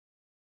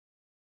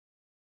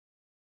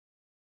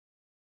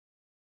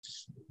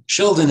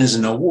Sheldon is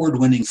an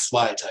award-winning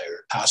fly tyer,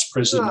 past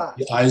president of Ah,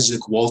 the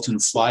Izaak Walton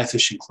Fly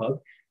Fishing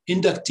Club,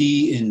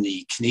 inductee in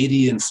the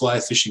Canadian Fly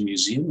Fishing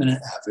Museum, and an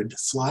avid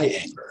fly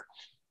angler.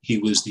 He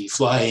was the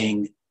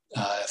fly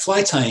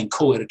tying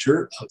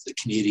co-editor of the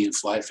Canadian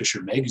Fly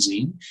Fisher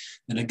magazine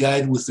and a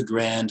guide with the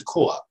Grand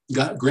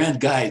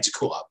Guides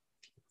Co-op.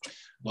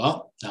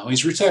 Well, now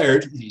he's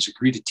retired and he's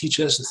agreed to teach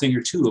us a thing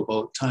or two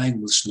about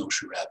tying with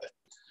Snowshoe Rabbit.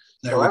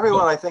 There so we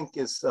everyone, go. I think,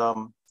 is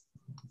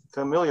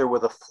familiar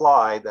with a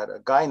fly that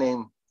a guy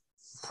named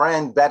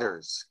Fran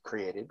Betters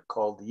created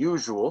called the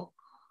usual.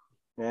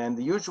 And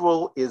the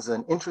usual is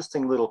an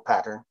interesting little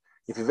pattern.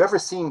 If you've ever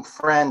seen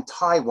Fran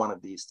tie one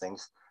of these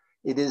things,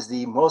 it is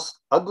the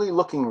most ugly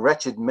looking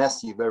wretched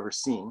mess you've ever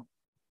seen,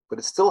 but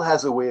it still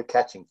has a way of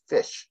catching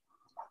fish.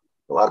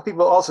 A lot of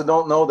people also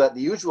don't know that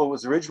the usual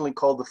was originally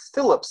called the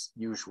Phillips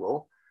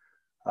usual.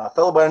 A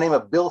fellow by the name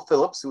of Bill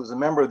Phillips, who was a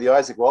member of the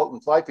Izaak Walton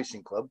Fly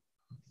Fishing Club,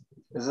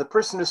 is the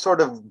person who sort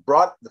of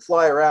brought the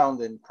fly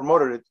around and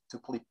promoted it to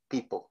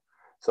people.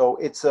 So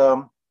it's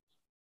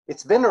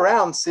been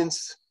around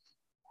since,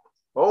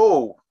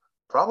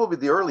 probably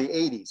the early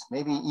 80s,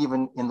 maybe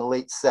even in the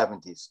late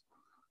 70s.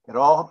 It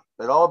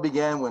all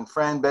began when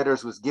Fran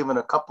Betters was given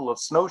a couple of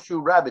snowshoe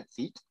rabbit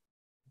feet.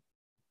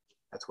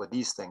 That's what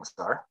these things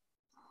are.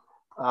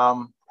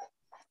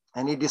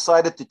 And he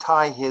decided to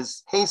tie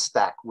his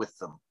haystack with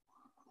them.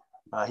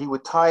 He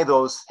would tie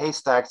those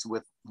haystacks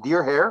with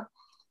deer hair,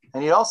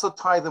 and he'd also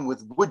tie them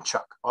with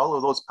woodchuck. All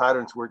of those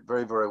patterns worked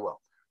very, very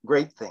well.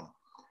 Great thing.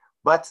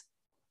 But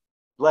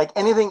like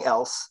anything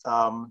else,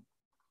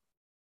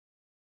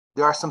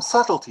 there are some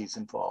subtleties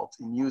involved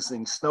in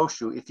using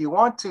snowshoe. If you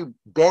want to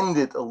bend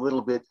it a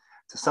little bit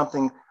to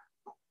something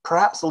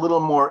perhaps a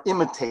little more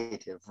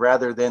imitative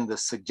rather than the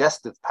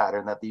suggestive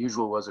pattern that the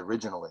usual was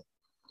originally.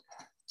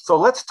 So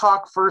let's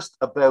talk first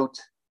about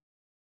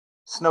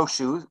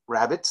snowshoe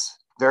rabbits,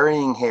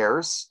 varying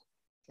hares,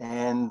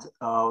 and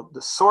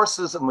the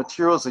sources of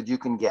materials that you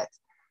can get.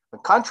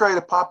 But contrary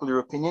to popular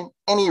opinion,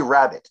 any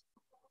rabbit,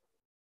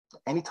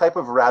 any type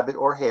of rabbit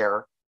or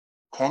hare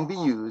can be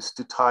used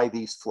to tie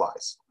these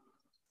flies.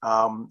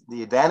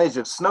 The advantage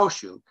of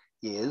snowshoe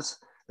is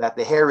that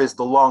the hair is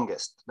the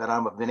longest that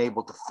I've been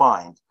able to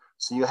find.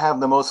 So you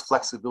have the most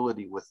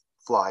flexibility with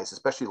flies,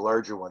 especially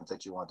larger ones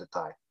that you want to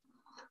tie.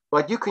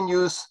 But you can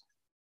use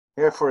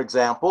here, for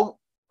example,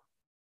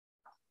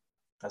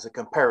 as a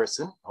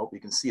comparison, I hope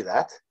you can see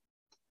that.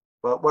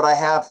 But what I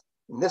have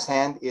in this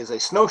hand is a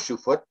snowshoe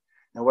foot,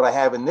 and what I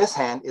have in this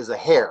hand is a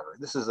hare.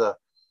 This is a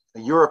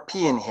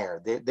European hare.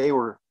 They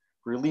were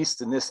released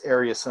in this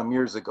area some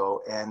years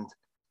ago, and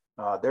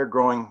they're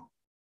growing,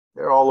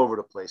 they're all over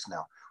the place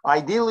now.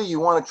 Ideally, you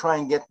want to try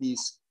and get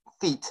these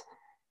feet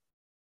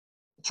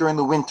during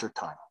the winter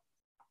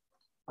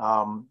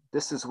time.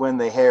 This is when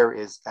the hare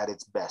is at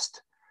its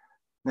best.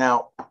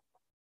 Now,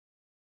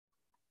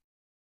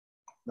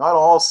 not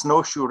all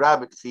snowshoe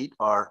rabbit feet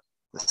are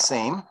the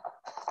same,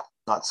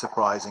 not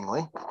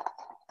surprisingly.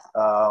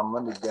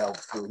 Let me delve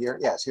through here.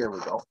 Yes, here we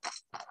go.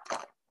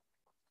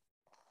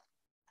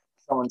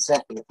 Someone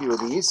sent me a few of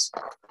these.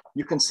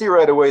 You can see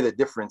right away the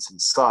difference in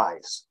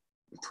size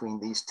between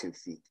these two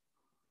feet.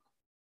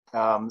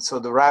 So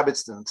the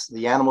rabbits,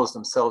 the animals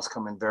themselves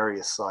come in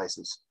various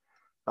sizes.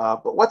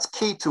 But what's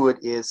key to it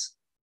is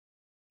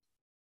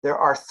there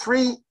are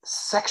 3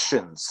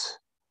 sections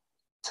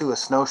to a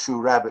snowshoe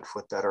rabbit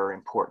foot that are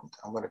important.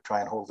 I'm going to try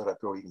and hold it up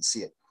where you can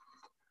see it.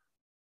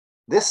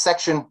 This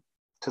section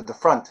to the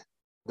front,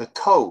 the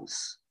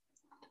toes.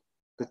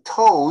 The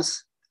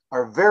toes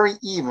are very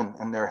even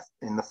in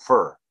the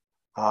fur,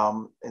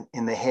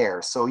 in the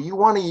hair. So you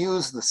want to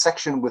use the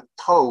section with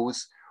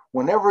toes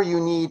whenever you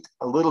need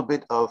a little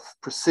bit of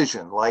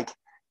precision, like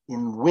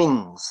in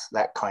wings,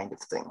 that kind of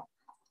thing.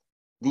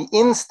 The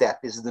instep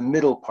is the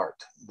middle part.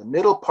 The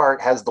middle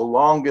part has the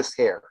longest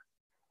hair,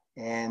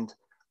 and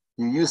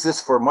you use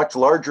this for much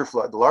larger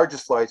flies, the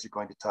largest flies you're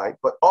going to tie,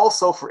 but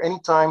also for any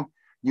time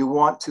you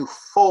want to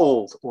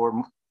fold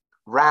or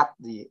wrap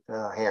the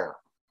hair.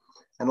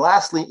 And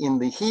lastly, in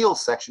the heel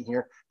section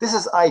here, this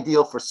is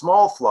ideal for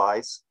small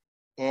flies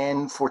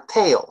and for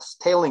tails,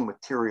 tailing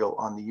material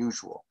on the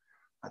usual.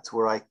 That's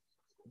where I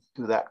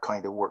do that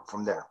kind of work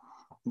from there.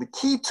 The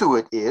key to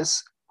it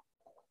is,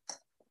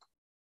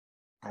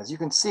 as you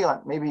can see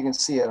on, maybe you can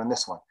see it on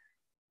this one,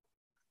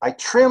 I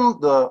trim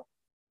the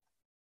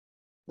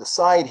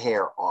side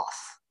hair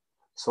off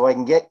so I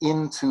can get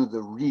into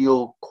the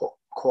real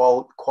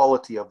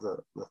quality of the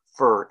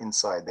fur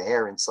inside, the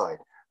hair inside.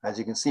 As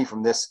you can see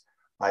from this,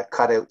 I've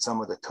cut out some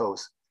of the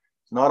toes.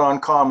 It's not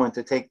uncommon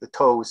to take the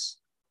toes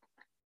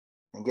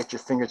and get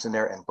your fingers in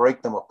there and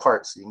break them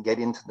apart so you can get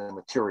into the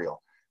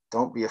material.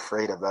 Don't be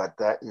afraid about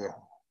that.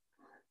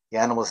 The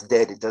animal's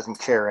dead, it doesn't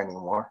care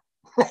anymore.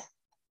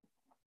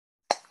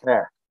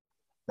 There.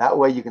 That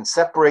way you can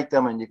separate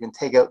them and you can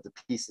take out the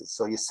pieces.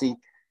 So you see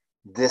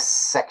this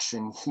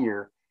section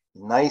here,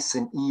 nice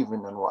and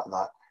even and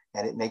whatnot,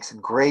 and it makes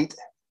great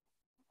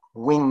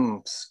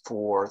wings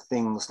for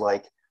things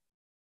like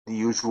the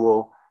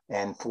usual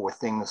and for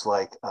things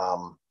like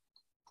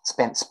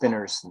spent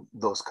spinners,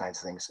 those kinds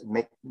of things.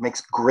 It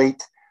makes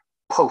great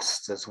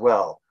posts as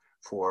well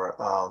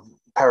for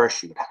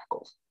parachute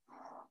hackles.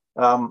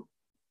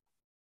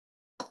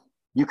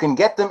 You can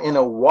get them in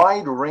a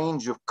wide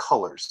range of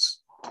colors.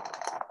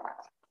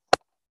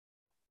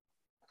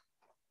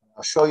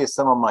 I'll show you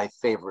some of my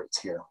favorites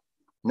here.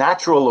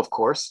 Natural, of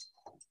course.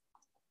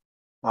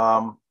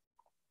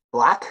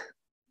 Black,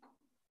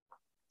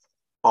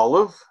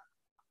 olive,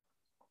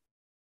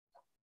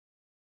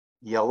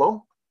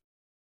 yellow.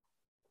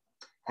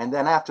 And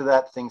then after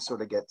that, things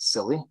sort of get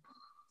silly.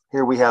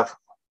 Here we have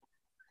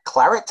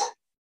claret.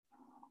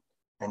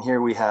 And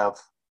here we have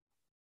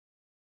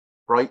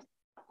bright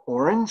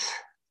orange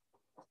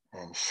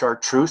and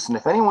chartreuse. And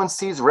if anyone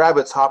sees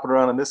rabbits hopping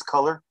around in this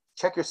color,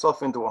 check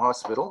yourself into a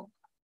hospital.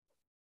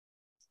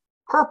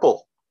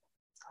 Purple.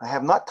 I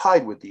have not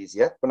tied with these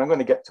yet, but I'm going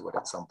to get to it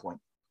at some point.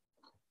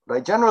 But I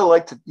generally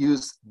like to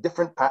use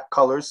different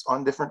colors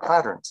on different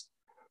patterns.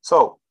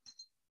 So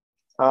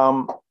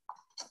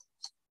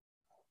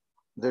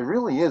there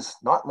really is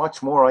not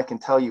much more I can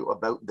tell you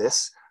about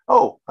this.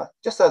 Oh,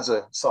 just as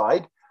a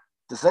side,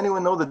 does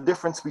anyone know the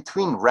difference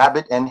between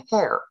rabbit and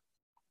hare?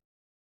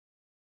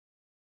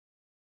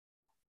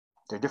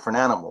 They're different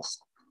animals.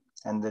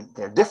 And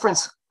their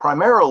difference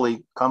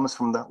primarily comes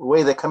from the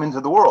way they come into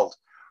the world.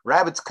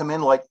 Rabbits come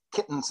in like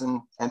kittens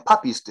and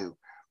puppies do,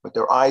 with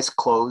their eyes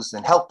closed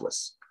and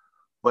helpless.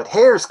 But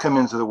hares come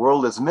into the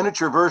world as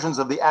miniature versions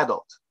of the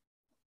adult.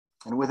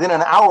 And within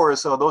an hour or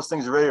so, those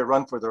things are ready to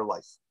run for their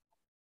life.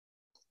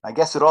 I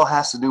guess it all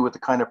has to do with the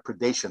kind of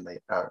predation they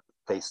are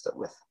faced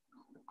with.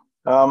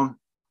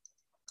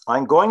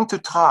 I'm going to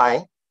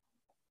tie,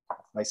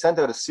 I sent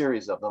out a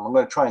series of them. I'm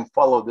going to try and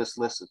follow this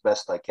list as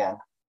best I can.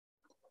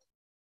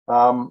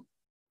 I'm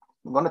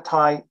going to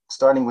tie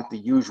starting with the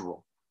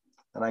usual.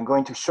 And I'm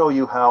going to show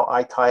you how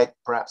I tie it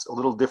perhaps a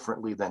little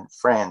differently than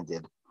Fran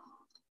did.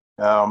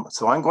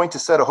 So I'm going to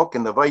set a hook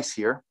in the vise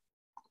here.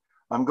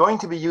 I'm going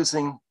to be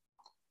using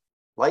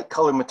light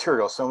colored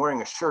material. So I'm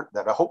wearing a shirt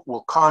that I hope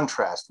will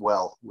contrast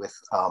well with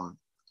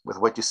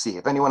what you see.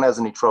 If anyone has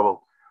any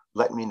trouble,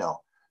 let me know.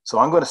 So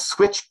I'm going to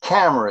switch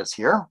cameras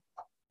here.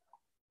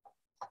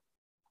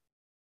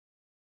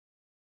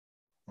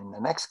 And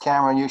the next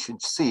camera you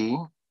should see,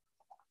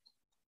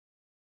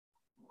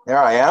 there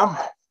I am,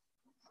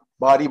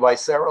 body by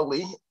Sarah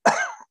Lee.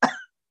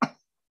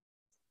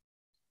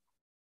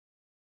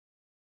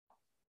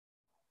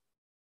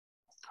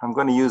 I'm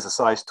going to use a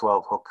size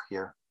 12 hook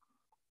here.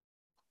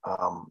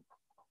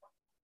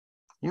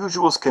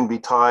 Usuals can be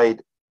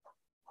tied,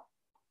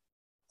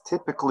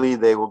 typically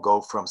they will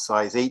go from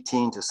size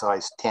 18 to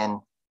size 10,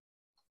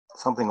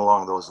 something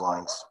along those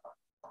lines.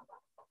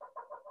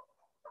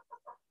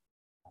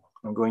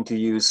 I'm going to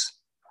use,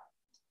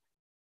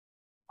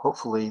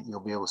 hopefully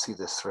you'll be able to see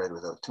this thread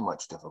without too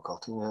much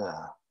difficulty.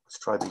 Yeah, let's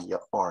try the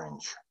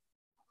orange.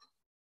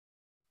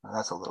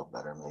 That's a little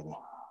better maybe.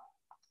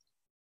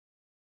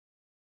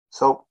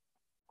 So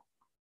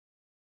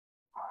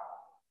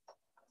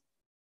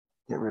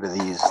get rid of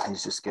these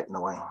just get in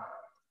the way.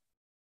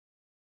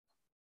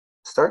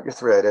 Start your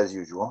thread as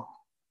usual.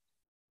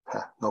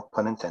 No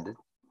pun intended.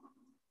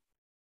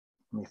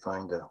 Let me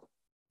find a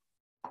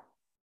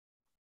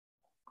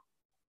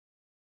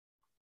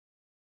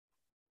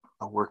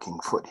working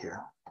foot here.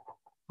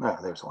 Ah,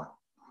 there's one.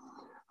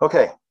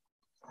 Okay,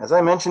 as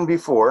I mentioned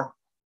before,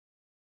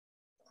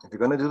 if you're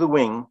going to do the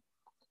wing,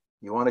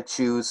 you want to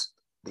choose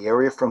the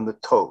area from the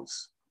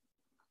toes.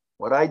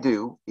 What I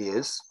do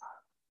is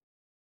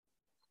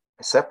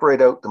I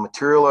separate out the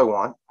material I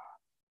want,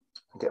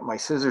 get my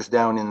scissors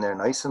down in there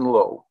nice and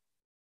low,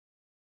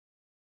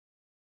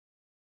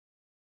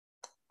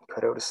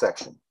 cut out a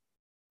section.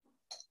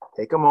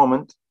 Take a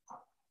moment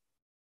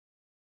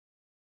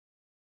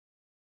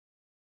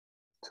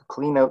to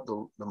clean out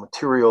the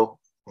material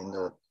in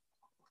the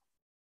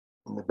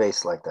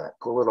base like that.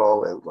 Pull it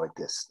all out like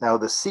this. Now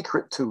the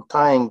secret to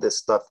tying this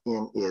stuff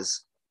in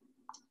is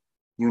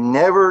you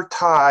never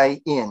tie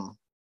in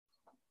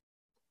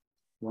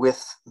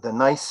with the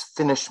nice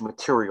finished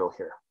material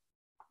here.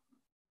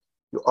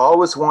 You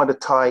always want to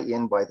tie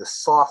in by the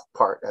soft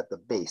part at the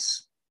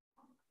base.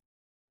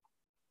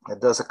 It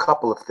does a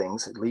couple of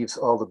things. It leaves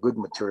all the good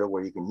material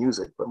where you can use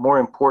it, but more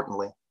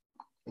importantly,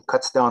 it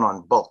cuts down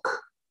on bulk.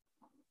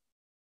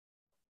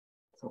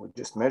 So we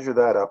just measure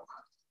that up,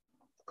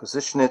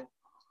 position it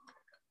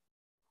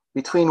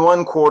between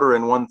 1/4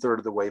 and 1/3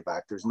 of the way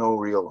back. There's no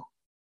real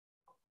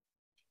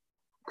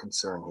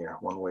concern here,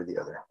 one way or the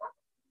other.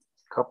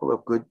 A couple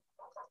of good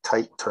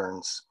tight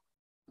turns.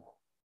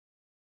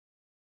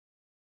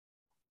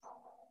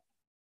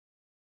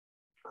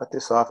 Cut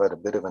this off at a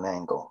bit of an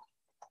angle.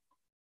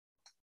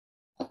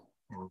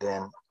 And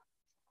then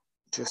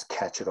just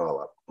catch it all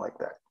up like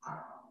that.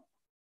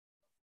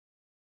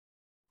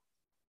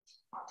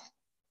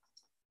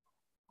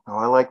 Now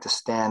I like to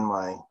stand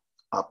my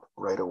up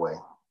right away.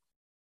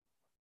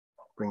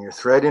 Bring your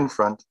thread in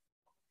front.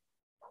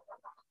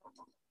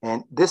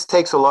 And this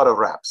takes a lot of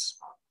wraps.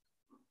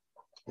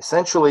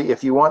 Essentially,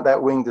 if you want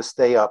that wing to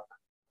stay up,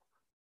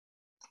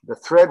 the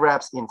thread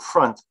wraps in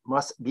front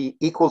must be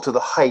equal to the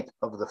height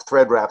of the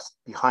thread wraps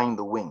behind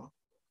the wing.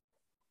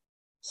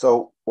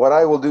 So what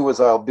I will do is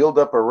I'll build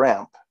up a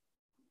ramp,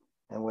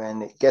 and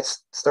when it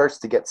starts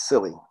to get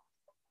silly,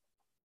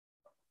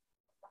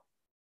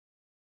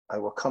 I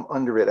will come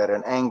under it at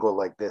an angle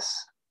like this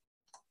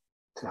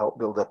to help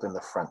build up in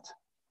the front.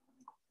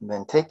 And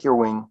then take your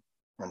wing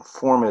and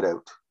form it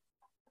out.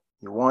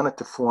 You want it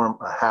to form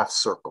a half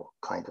circle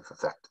kind of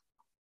effect.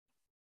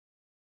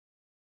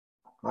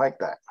 Like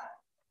that.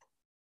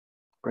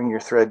 Bring your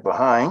thread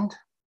behind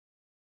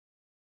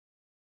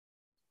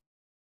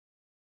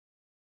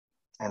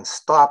and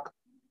stop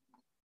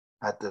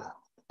at the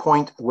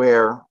point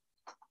where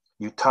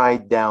you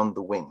tied down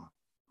the wing.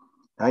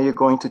 Now you're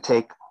going to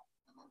take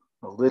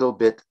a little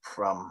bit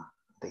from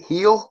the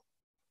heel,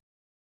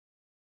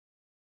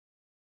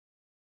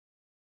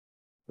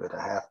 with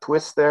a half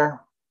twist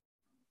there,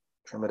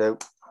 trim it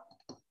out.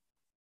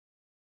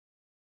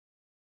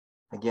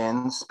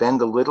 Again,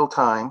 spend a little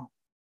time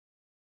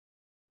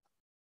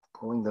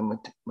pulling the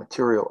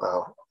material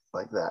out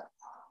like that.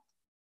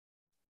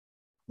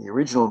 The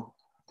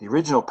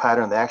original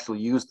pattern, they actually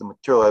used the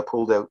material I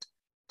pulled out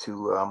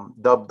to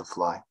dub the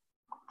fly,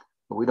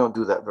 but we don't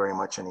do that very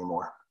much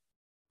anymore.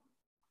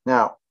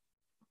 Now,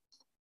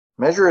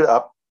 measure it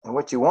up, and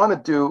what you want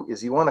to do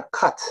is you want to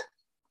cut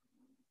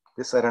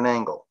this at an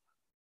angle.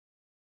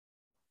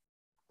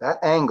 That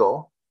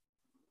angle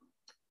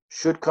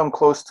should come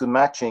close to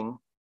matching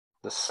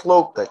the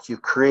slope that you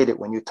created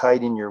when you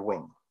tied in your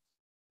wing.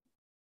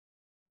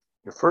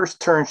 Your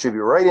first turn should be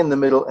right in the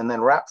middle, and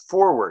then wrap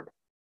forward,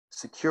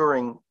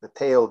 securing the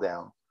tail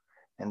down,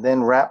 and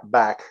then wrap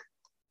back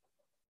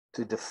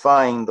to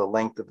define the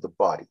length of the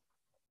body.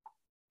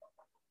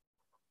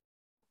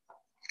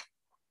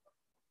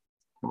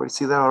 Everybody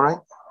see that all right?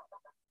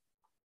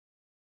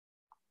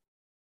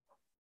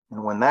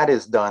 And when that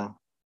is done,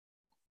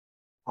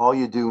 all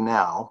you do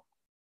now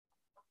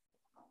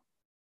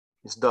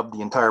is dub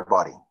the entire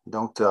body. You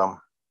don't do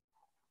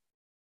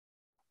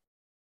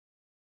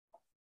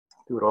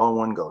it all in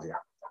one go here.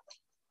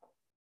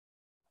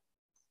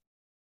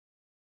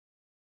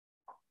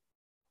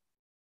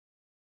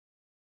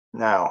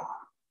 Now,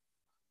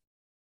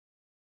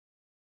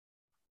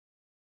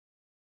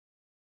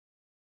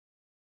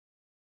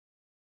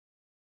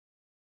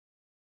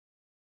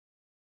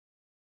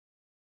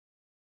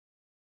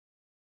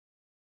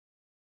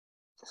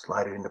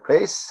 slide it into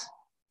place.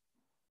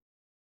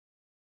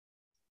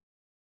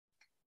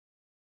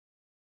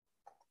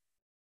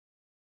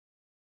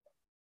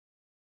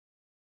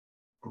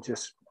 And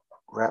just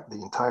wrap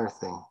the entire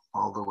thing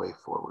all the way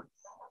forward.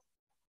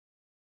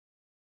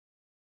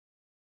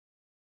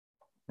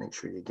 Make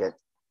sure you get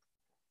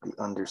the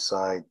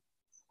underside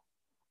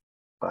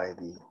by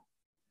the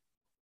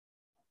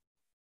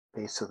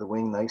base of the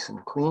wing nice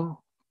and clean.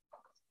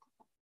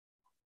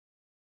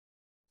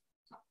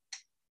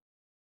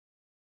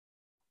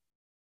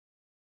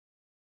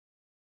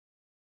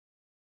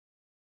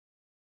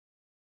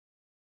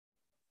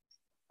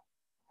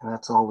 And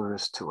that's all there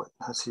is to it.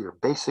 That's your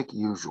basic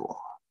usual.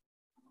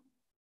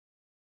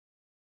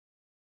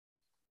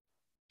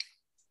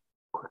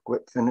 Quick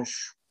whip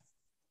finish.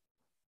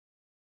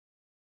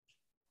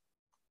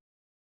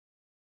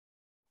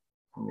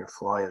 And your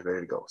fly is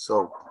ready to go.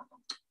 So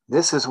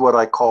this is what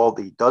I call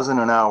the dozen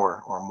an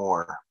hour or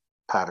more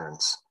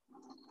patterns.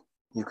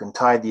 You can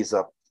tie these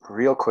up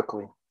real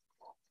quickly.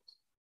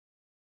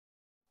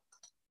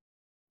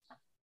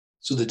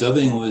 So the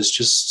dubbing was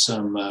just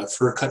some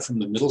fur cut from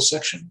the middle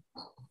section?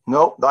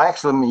 No, I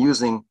actually am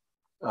using,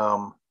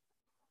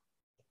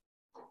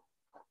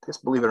 this,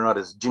 believe it or not,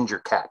 is ginger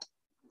cat,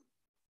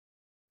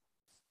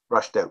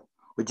 brushed out.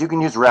 But you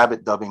can use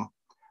rabbit dubbing.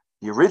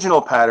 The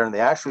original pattern, they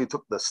actually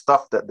took the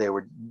stuff that they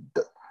were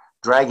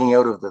dragging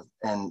out of the,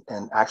 and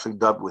actually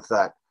dubbed with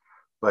that.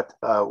 But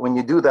when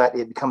you do that,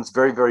 it becomes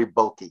very, very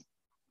bulky.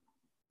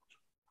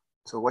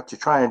 So what you're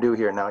trying to do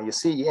here now, you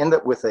see, you end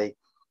up with a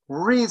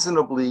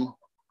reasonably,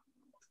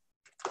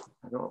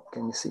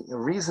 can you see, a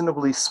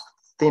reasonably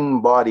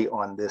thin body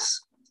on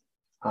this,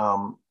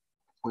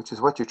 which is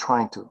what you're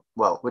trying to,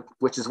 well,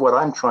 which is what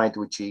I'm trying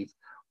to achieve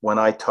when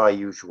I tie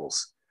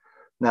usuals.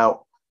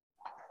 Now,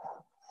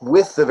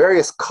 with the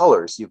various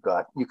colors you've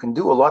got, you can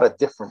do a lot of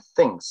different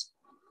things.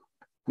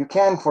 You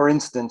can, for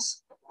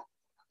instance,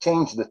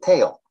 change the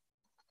tail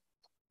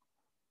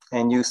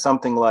and use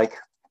something like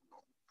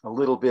a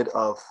little bit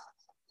of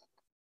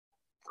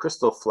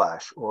crystal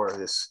flash or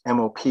this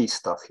MOP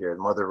stuff here,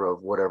 mother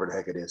of whatever the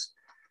heck it is,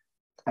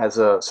 as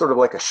a sort of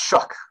like a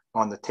shuck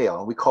on the tail.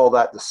 And we call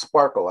that the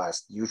sparkle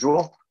as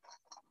usual.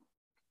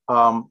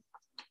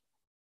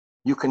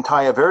 You can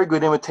tie a very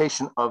good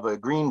imitation of a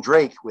green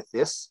drake with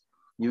this.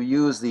 You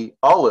use the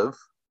olive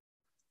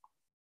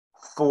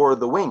for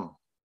the wing.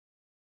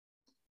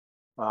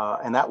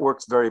 And that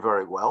works very,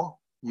 very well.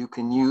 You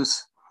can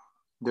use,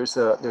 there's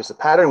a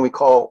pattern we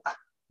call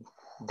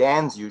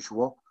Dan's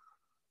usual,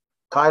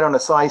 tied on a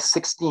size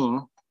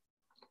 16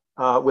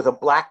 with a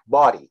black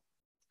body.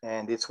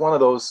 And it's one of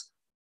those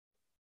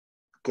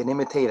can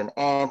imitate an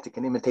ant, it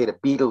can imitate a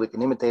beetle, it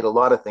can imitate a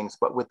lot of things,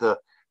 but with the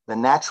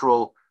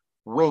natural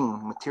wing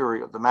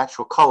material, the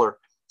natural color,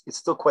 it's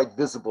still quite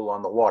visible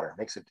on the water.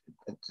 Makes it,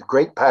 it's a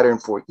great pattern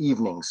for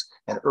evenings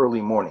and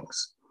early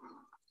mornings.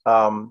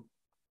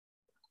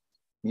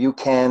 You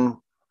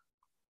can,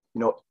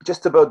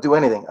 just about do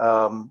anything.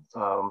 One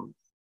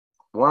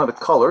of the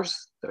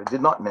colors that I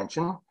did not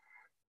mention,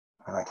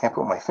 and I can't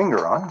put my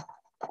finger on,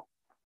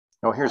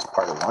 no, here's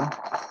part of one,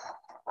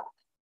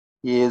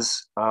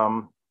 is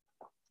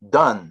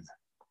dun,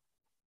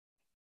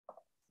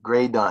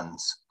 gray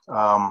duns.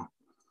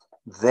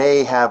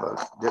 They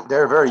have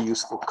they're very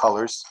useful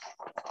colors.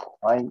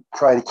 I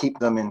try to keep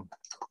them in,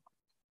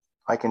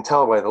 I can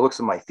tell by the looks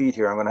of my feet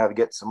here, I'm going to have to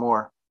get some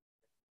more.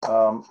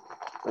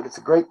 But it's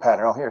a great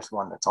pattern. Oh, here's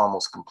one that's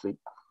almost complete.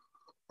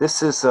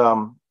 This is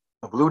a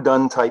blue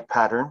dun type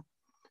pattern.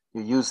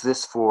 You use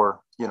this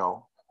for,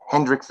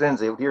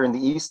 Hendrickson's here in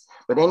the East,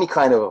 but any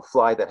kind of a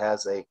fly that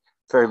has a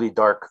fairly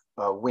dark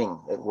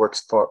wing, it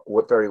works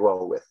very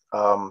well with.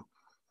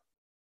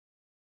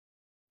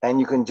 And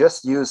you can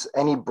just use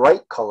any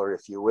bright color,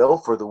 if you will,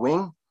 for the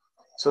wing,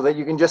 so that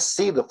you can just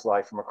see the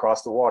fly from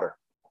across the water.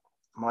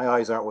 My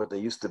eyes aren't what they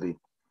used to be.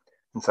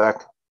 In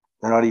fact,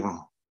 they're not even,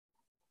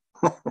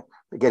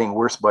 they're getting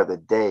worse by the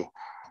day.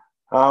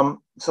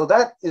 So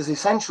that is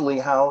essentially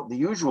how the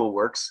usual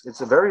works.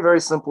 It's a very, very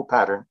simple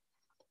pattern.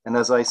 And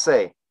as I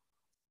say,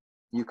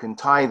 you can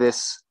tie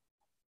this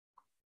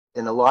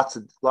in lots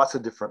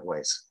of different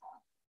ways.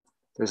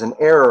 There's an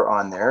error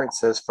on there. It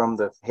says from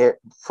the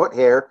foot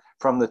hair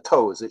from the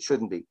toes. It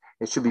shouldn't be.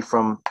 It should be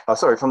from,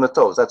 from the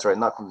toes. That's right,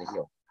 not from the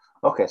heel.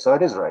 Okay, so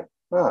it is right.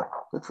 Ah,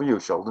 good for you,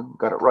 Sheldon.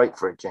 Got it right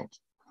for a change.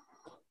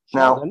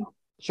 Sheldon,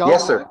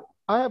 yes, sir.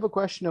 I have a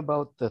question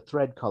about the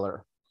thread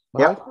color.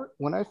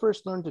 When I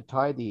first learned to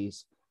tie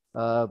these,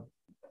 the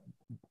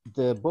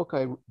book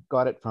I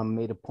got it from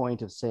made a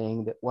point of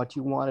saying that what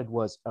you wanted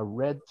was a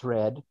red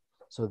thread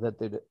so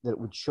that it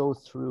would show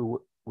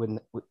through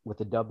with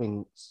the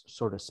dubbing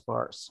sort of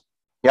sparse.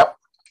 Yep.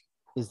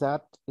 Is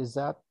that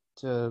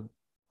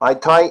I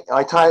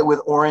tie it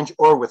with orange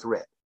or with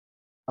red.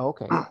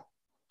 Okay.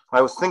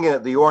 I was thinking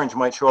that the orange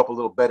might show up a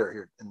little better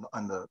here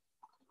on the.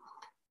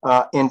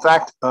 In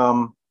fact,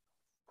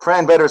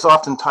 Fran Better is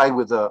often tied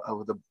with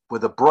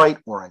a bright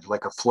orange,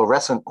 like a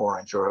fluorescent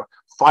orange or a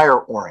fire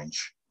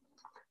orange,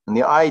 and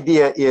the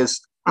idea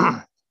is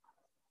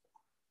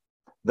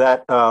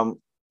that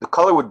the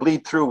color would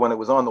bleed through when it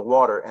was on the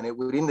water, and it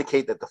would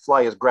indicate that the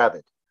fly is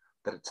gravid,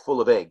 that it's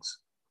full of eggs.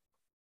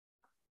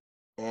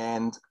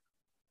 And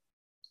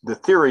the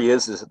theory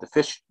is that the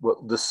fish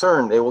will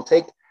discern. They'll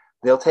take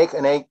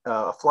an egg,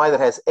 a fly that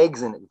has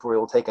eggs in it before they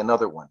will take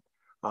another one.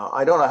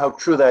 I don't know how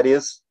true that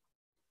is.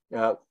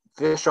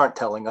 Fish aren't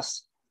telling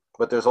us,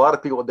 but there's a lot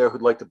of people out there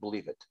who'd like to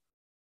believe it.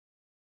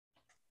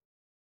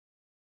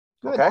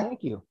 Good, okay?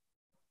 Thank you.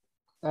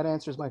 That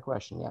answers my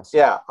question, yes.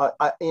 Yeah,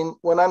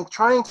 when I'm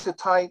trying to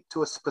tie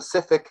to a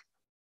specific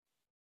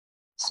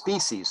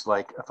species,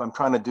 like if I'm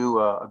trying to do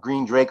a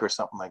green drake or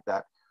something like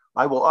that,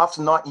 I will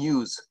often not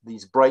use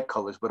these bright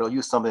colors, but I'll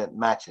use something that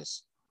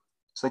matches.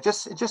 So it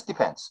just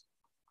depends.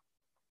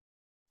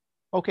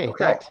 Okay.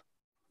 Thanks.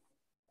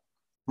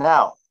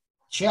 Now,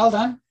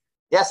 Sheldon?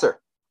 Yes, sir.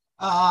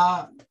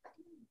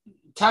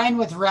 Tying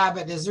with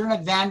rabbit, is there an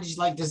advantage?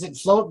 Like, does it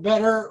float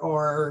better,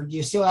 or do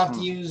you still have to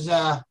use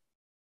a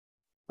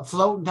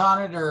floatant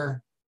on it,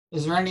 or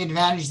is there any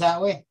advantage that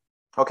way?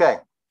 Okay,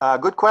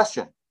 good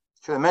question.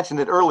 Should have mentioned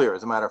it earlier,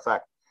 as a matter of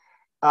fact.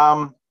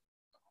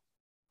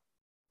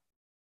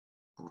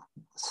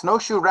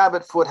 Snowshoe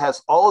rabbit foot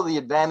has all of the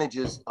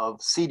advantages of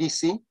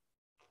CDC,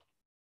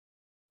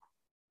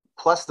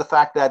 plus the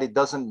fact that it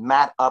doesn't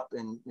mat up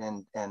and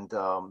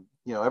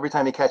every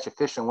time you catch a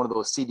fish on one of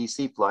those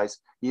CDC flies,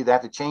 you either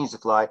have to change the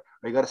fly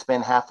or you got to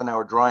spend half an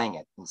hour drying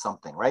it in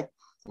something, right?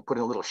 You put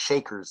in little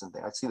shakers and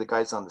things. I see the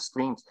guys on the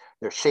streams,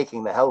 they're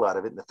shaking the hell out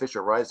of it and the fish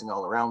are rising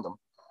all around them.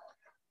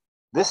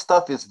 This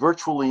stuff is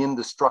virtually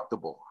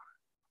indestructible.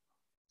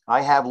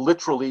 I have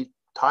literally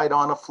tied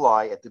on a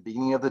fly at the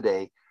beginning of the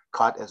day,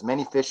 caught as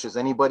many fish as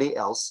anybody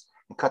else,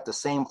 and cut the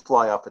same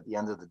fly off at the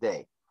end of the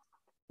day.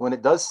 When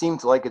it does seem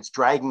like it's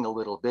dragging a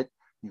little bit,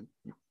 you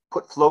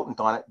put floatant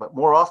on it, but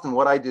more often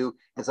what I do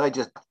is I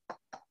just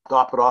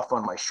dop it off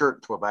on my shirt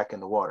and throw it back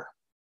in the water.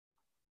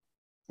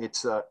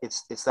 It's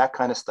that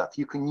kind of stuff.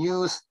 You can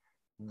use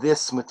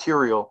this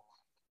material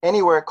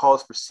anywhere it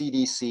calls for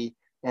CDC,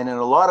 and in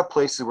a lot of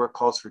places where it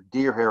calls for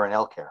deer hair and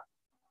elk hair,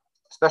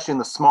 especially in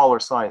the smaller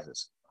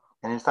sizes.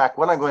 And in fact,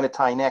 what I'm going to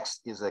tie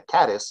next is a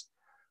caddis,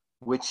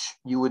 which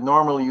you would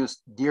normally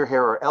use deer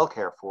hair or elk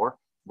hair for,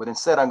 but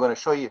instead I'm going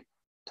to show you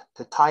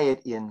to tie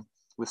it in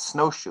with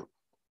snowshoe.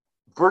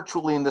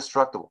 Virtually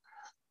indestructible.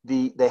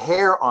 The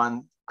hair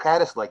on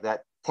caddis like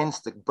that tends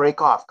to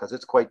break off because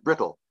it's quite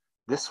brittle.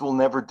 This will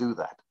never do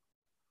that.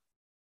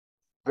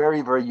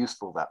 Very, very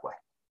useful that way.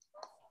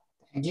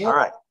 Thank you. All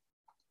right.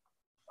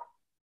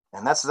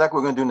 And that's exactly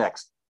what we're going to do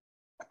next.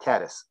 A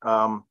caddis.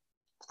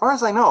 As far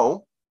as I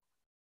know,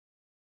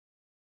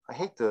 I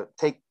hate to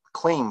take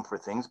claim for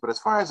things, but as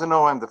far as I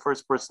know, I'm the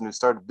first person who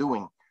started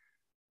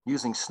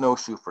using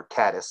Snowshoe for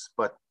caddis,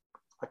 but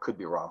I could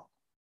be wrong.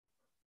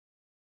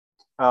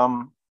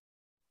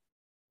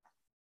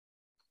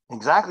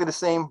 Exactly the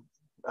same,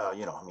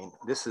 you know, I mean,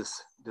 this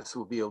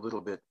will be a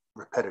little bit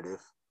repetitive.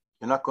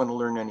 You're not going to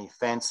learn any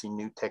fancy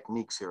new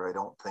techniques here, I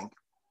don't think.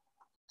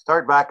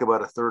 Start back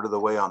about a third of the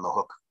way on the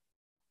hook.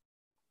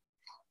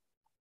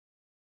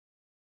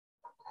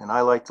 And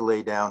I like to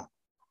lay down.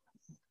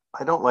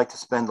 I don't like to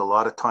spend a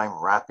lot of time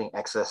wrapping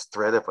excess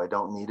thread if I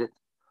don't need it.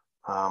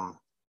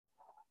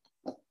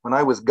 When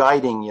I was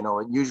guiding, you know,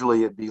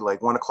 usually it'd be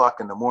like 1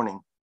 o'clock in the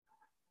morning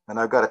and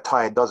I've got to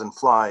tie a dozen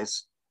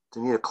flies to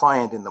meet a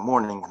client in the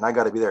morning and I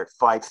got to be there at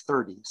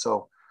 5:30.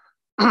 So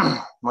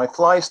my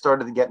flies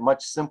started to get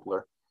much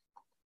simpler,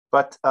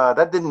 but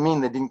that didn't mean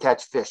they didn't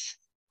catch fish.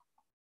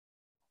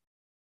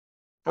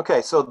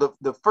 Okay, so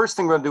the first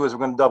thing we're going to do is we're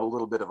going to double a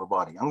little bit of a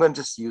body. I'm going to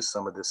just use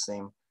some of the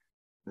same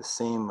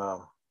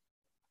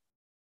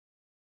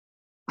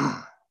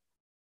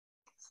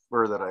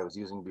fur that I was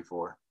using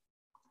before.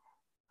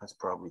 That's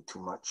probably too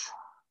much.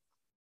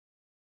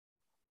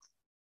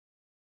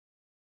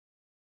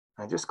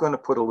 I'm just going to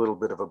put a little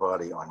bit of a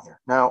body on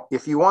here. Now,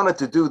 if you wanted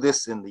to do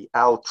this in the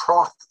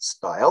Trout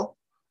style,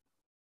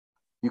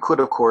 you could,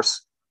 of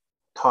course,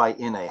 tie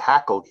in a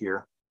hackle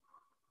here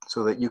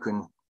so that you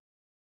can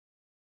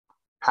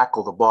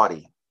hackle the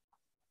body.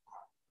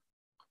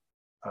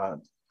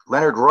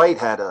 Leonard Wright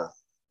had a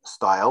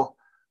style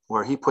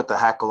where he put the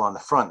hackle on the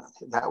front.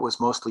 That was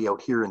mostly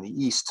out here in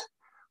the East.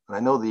 But I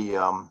know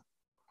the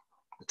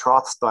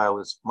Trout style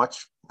is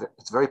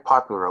it's very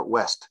popular out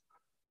West.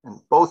 And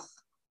both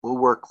will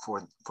work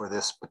for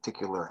this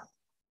particular.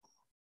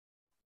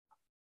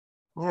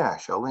 Yeah,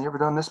 Sheldon, you ever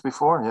done this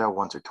before? Yeah,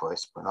 once or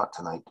twice, but not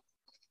tonight.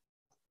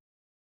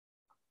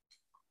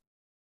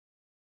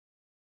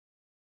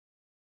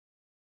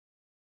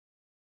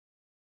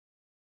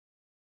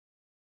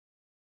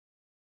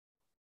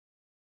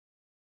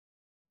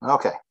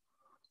 Okay,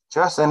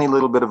 just any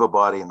little bit of a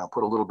body, and I'll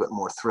put a little bit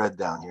more thread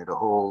down here to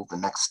hold the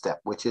next step,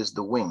 which is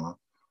the wing.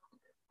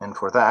 And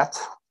for that,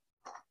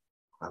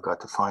 I've got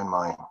to find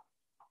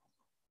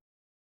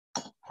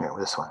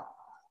this one.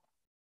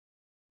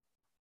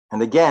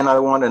 And again, I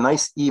want a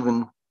nice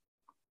even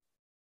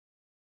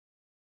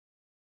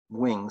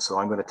wing, so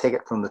I'm going to take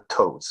it from the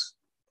toes.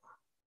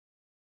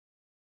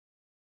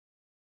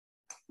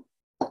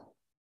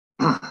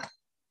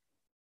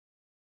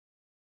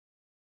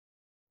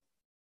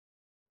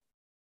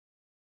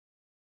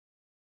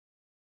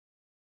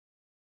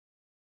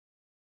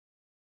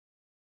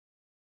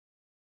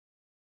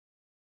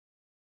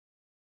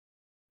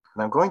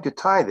 And I'm going to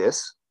tie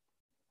this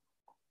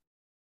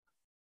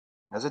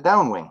as a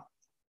downwing.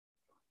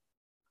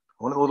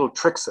 One of the little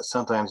tricks that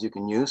sometimes you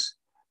can use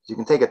is you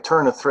can take a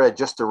turn of thread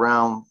just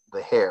around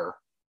the hair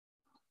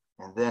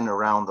and then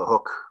around the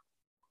hook,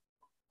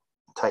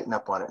 tighten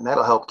up on it, and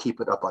that'll help keep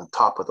it up on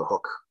top of the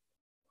hook.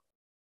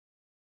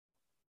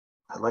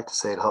 I'd like to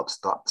say it helps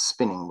stop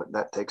spinning, but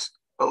that takes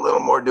a little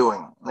more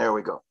doing. There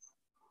we go.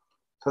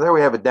 So there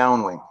we have a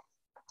downwing.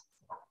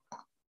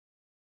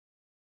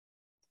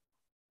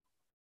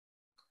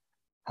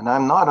 And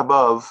I'm not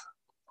above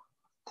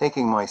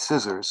taking my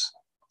scissors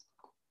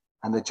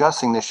and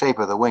adjusting the shape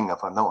of the wing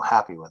if I'm not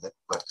happy with it,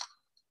 but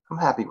I'm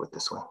happy with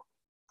this one.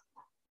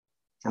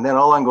 And then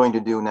all I'm going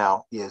to do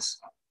now is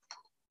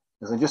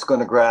I'm just going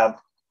to grab,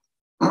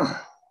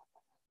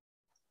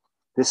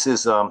 this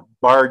is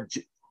barred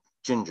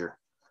ginger.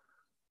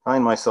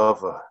 Find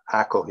myself a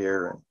hackle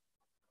here and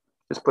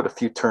just put a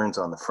few turns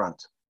on the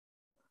front.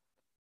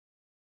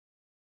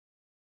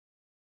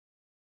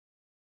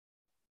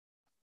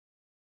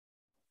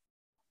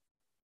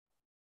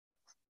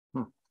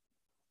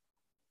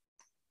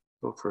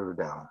 Go further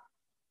down.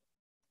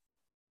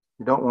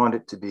 You don't want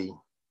it to be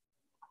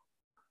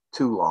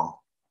too long.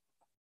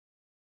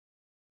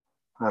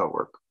 That'll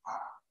work.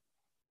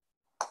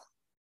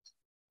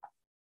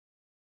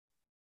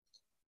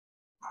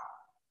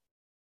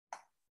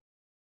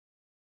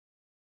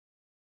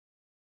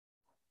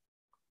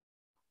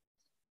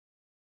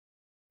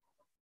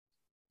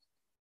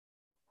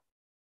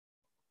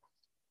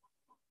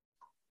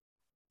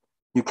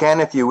 You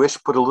can, if you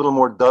wish, put a little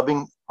more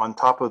dubbing on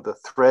top of the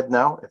thread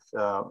now,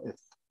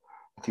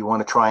 if you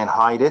want to try and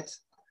hide it.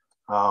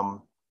 I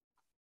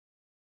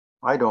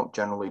don't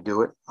generally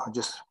do it. I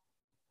just,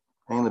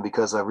 mainly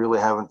because I really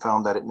haven't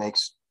found that it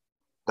makes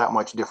that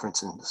much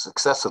difference in the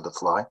success of the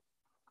fly.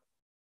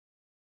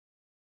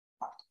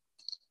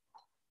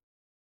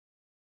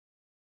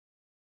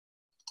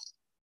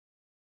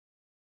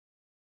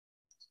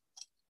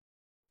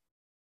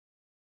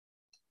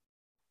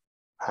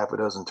 Half a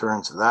dozen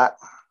turns of that.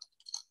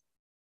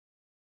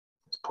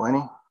 It's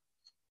plenty.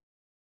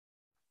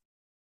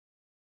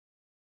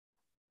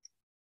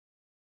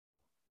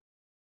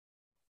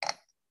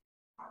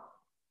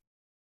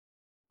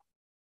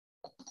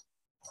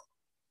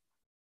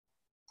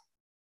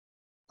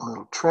 A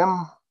little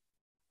trim.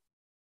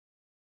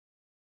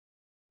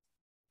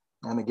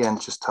 And again,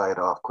 just tie it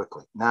off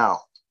quickly.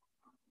 Now,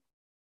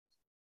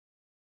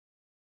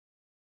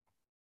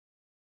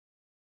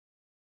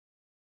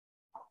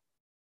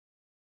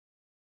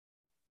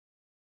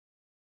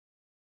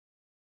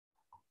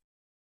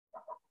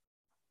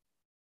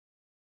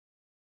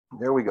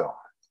 there we go.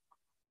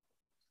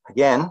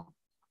 Again,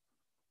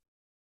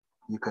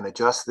 you can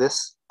adjust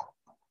this.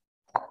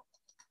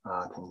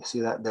 Can you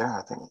see that there?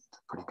 I think it's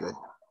pretty good.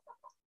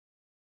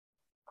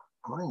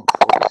 Am I in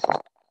focus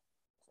here?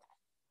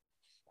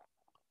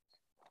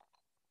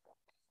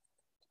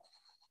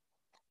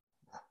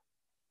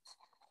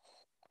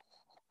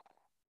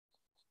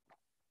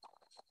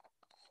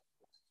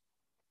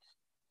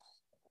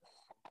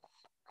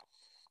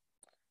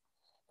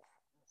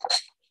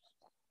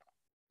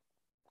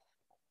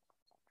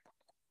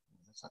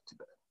 That's not too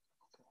bad.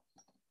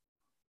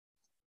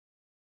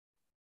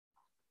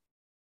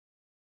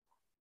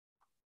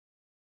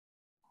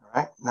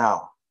 All right,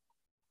 now,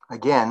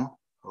 again,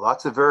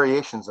 lots of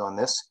variations on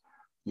this.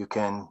 You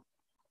can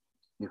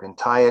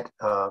tie it,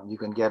 you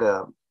can get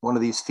one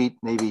of these feet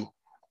maybe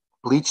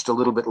bleached a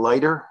little bit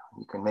lighter.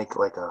 You can make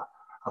like a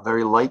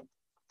very light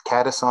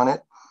caddis on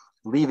it.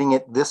 Leaving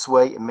it this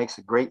way, it makes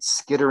a great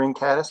skittering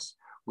caddis.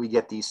 We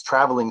get these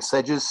traveling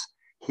sedges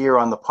here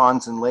on the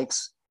ponds and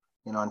lakes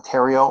in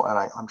Ontario,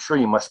 and I'm sure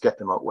you must get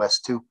them out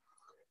west too.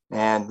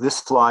 And this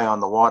fly on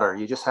the water,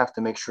 you just have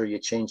to make sure you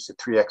change to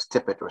 3X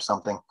tippet or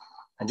something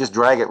and just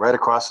drag it right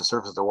across the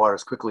surface of the water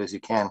as quickly as you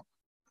can.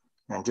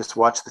 And just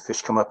watch the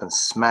fish come up and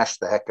smash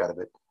the heck out of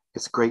it.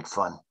 It's great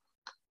fun,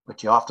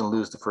 but you often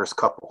lose the first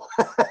couple.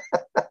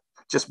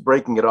 Just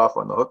breaking it off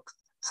on the hook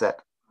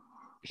set.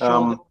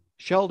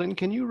 Sheldon,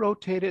 can you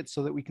rotate it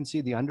so that we can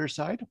see the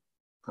underside?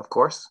 Of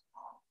course.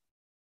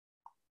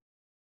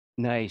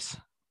 Nice.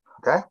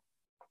 Okay.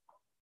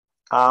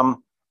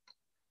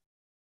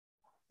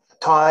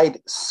 Tied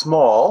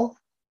small.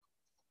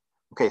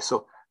 Okay,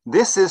 so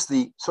this is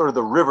the sort of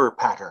the river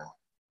pattern.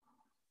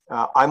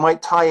 I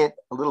might tie it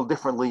a little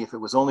differently if it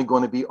was only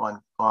going to be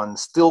on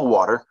still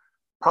water.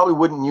 Probably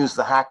wouldn't use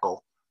the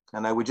hackle,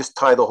 and I would just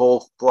tie the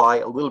whole fly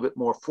a little bit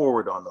more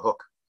forward on the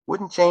hook.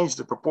 Wouldn't change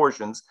the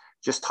proportions,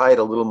 just tie it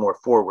a little more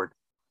forward.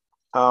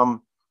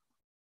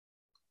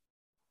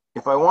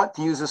 If I want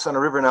to use this on a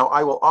river now,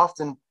 I will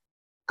often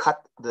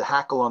cut the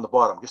hackle on the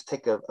bottom, just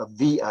take a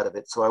V out of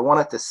it. So I want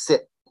it to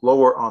sit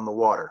lower on the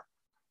water.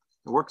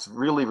 It works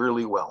really,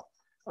 really well.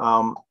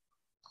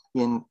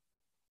 In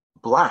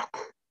black,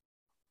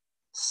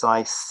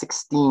 size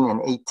 16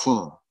 and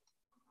 18,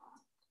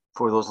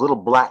 for those little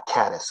black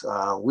caddis.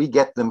 We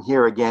get them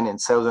here again in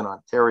Southern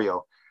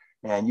Ontario,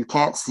 and you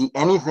can't see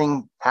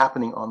anything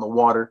happening on the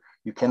water.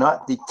 You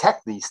cannot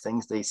detect these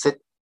things. They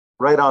sit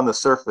right on the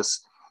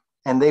surface,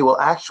 and they will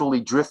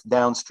actually drift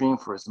downstream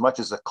for as much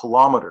as a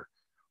kilometer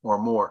or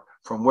more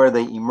from where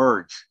they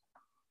emerge.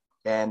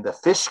 And the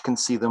fish can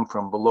see them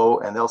from below,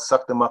 and they'll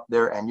suck them up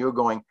there, and you're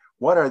going,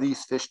 what are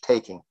these fish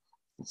taking?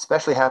 It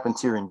especially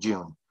happens here in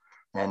June.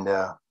 And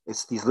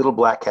it's these little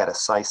black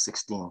caddis, size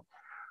 16.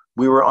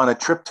 We were on a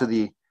trip to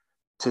the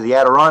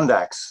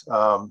Adirondacks,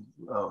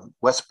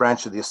 west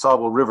branch of the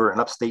Osable River in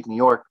upstate New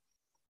York.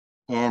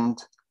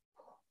 And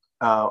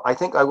I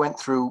think I went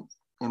through,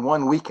 in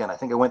one weekend, I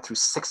think I went through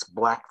 6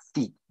 black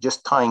feet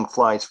just tying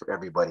flies for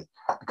everybody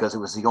because it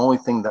was the only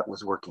thing that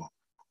was working.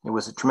 It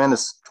was a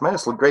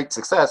tremendously great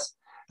success,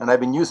 and I've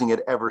been using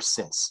it ever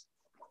since.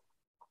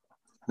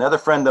 Another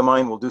friend of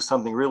mine will do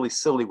something really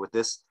silly with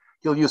this.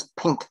 He'll use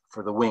pink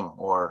for the wing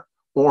or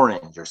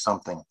orange or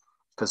something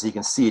because he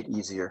can see it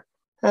easier.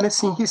 And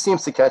he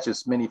seems to catch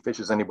as many fish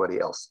as anybody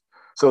else.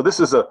 So this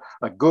is a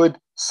good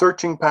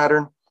searching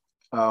pattern.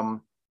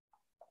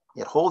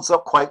 It holds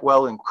up quite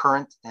well in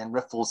current and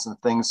riffles and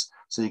things,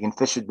 so you can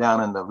fish it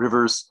down in the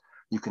rivers.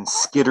 You can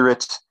skitter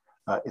it.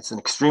 It's an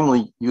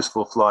extremely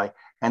useful fly.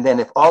 And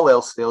then if all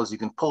else fails, you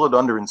can pull it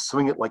under and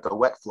swing it like a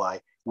wet fly.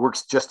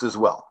 Works just as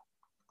well.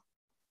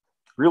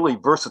 Really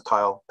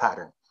versatile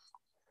pattern.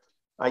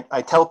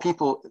 I tell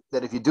people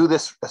that if you do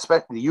this,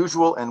 especially the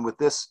usual and with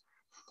this,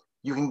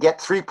 you can get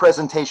 3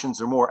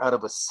 presentations or more out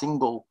of a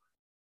single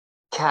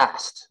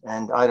cast.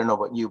 And I don't know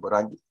about you, but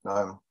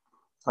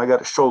I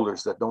got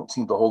shoulders that don't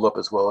seem to hold up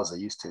as well as I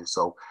used to.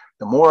 So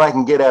the more I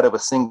can get out of a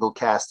single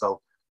cast,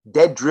 I'll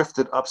dead drift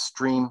it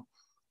upstream,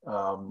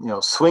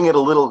 swing it a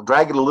little,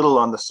 drag it a little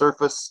on the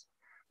surface,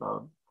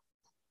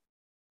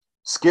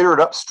 skitter it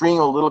upstream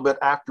a little bit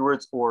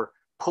afterwards, or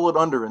pull it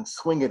under and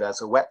swing it as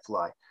a wet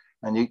fly.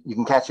 And you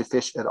can catch a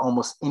fish at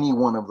almost any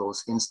one of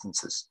those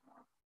instances.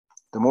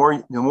 The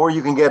more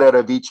you can get out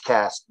of each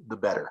cast, the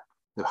better.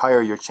 The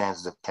higher your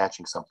chances of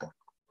catching something.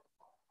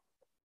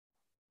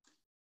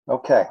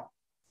 Okay.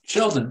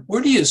 Sheldon,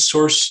 where do you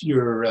source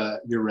your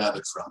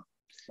rabbit from?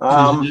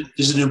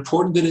 Is it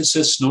important that it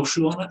says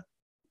Snowshoe on it?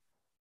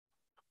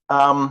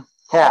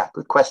 Yeah,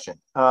 good question.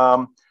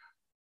 I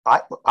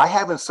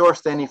haven't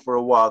sourced any for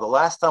a while. The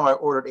last time I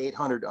ordered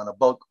 800 on a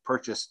bulk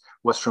purchase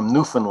was from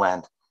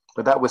Newfoundland,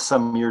 but that was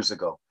some years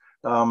ago.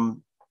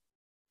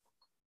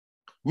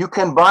 You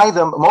can buy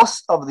them,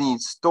 most of the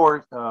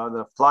store,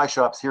 the fly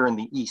shops here in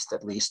the East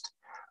at least,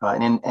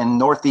 and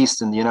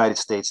Northeast in the United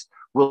States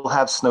will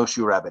have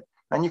Snowshoe Rabbit.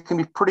 And you can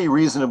be pretty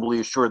reasonably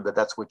assured that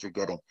that's what you're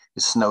getting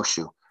is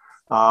Snowshoe.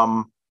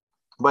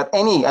 But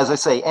as I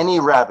say, any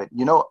rabbit,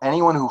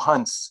 anyone who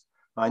hunts,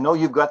 I know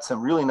you've got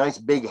some really nice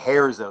big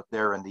hares out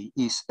there in the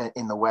East,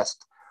 in the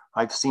West.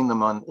 I've seen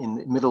them in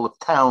the middle of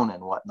town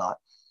and whatnot.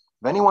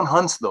 If anyone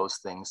hunts those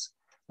things,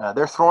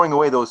 they're throwing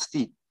away those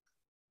feet.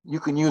 You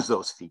can use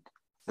those feet.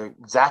 They're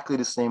exactly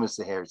the same as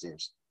the hare's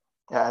ears,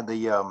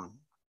 the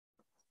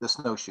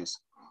snowshoes.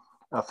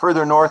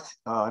 Further north,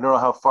 I don't know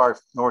how far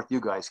north you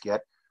guys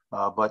get,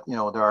 but you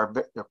know there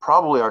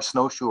probably are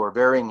snowshoe or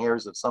varying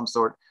hares of some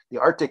sort. The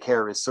Arctic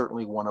hare is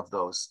certainly one of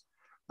those,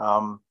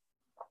 and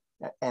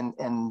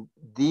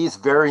these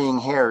varying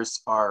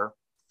hares are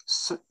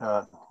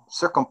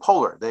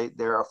circumpolar.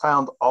 They are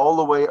found all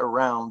the way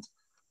around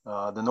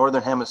the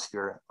northern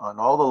hemisphere on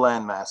all the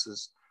land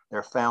masses.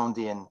 They're found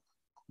in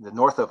the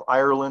north of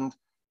Ireland,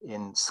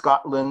 in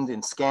Scotland,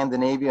 in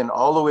Scandinavia, and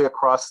all the way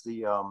across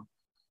the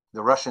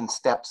Russian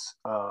steppes,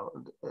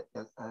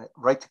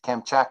 right to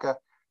Kamchatka.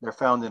 They're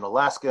found in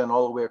Alaska and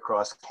all the way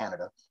across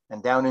Canada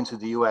and down into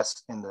the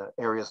U.S. in the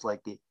areas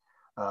like the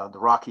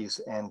Rockies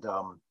and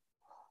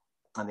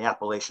the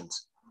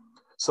Appalachians.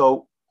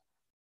 So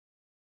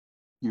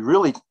your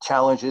really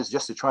challenge is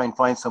just to try and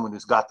find someone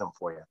who's got them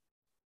for you.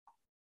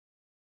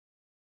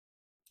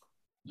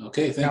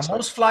 Okay, thanks. Yeah,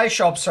 most fly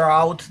shops are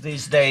out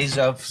these days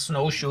of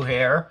snowshoe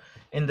hare.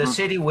 In the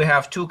city, we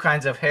have two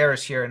kinds of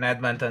hares here in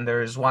Edmonton.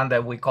 There is one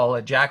that we call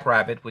a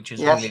jackrabbit, which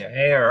is really a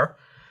hare.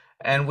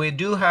 And we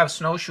do have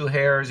snowshoe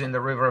hares in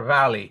the river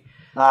valley.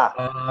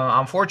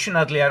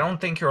 Unfortunately, I don't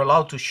think you're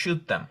allowed to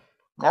shoot them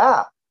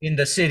in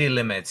the city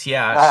limits.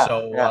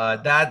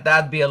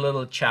 That'd be a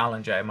little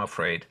challenge, I'm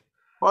afraid.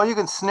 Well, you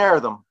can snare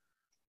them.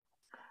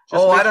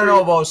 I don't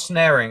know about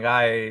snaring.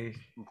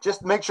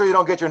 Just make sure you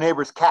don't get your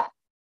neighbor's cat.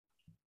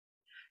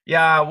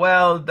 Yeah,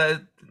 well,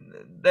 the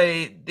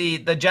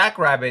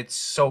jackrabbits,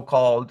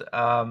 so-called,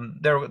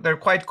 they're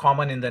quite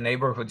common in the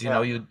neighborhoods. You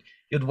know,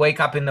 you'd wake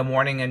up in the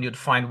morning and you'd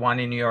find one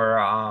in your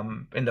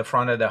in the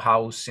front of the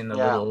house in a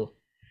little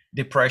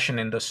depression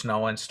in the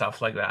snow and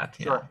stuff like that.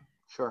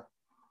 Sure.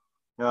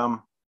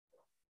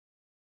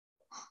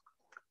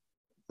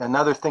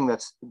 Another thing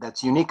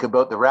that's unique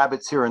about the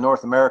rabbits here in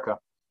North America,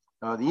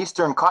 the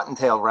eastern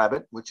cottontail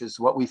rabbit, which is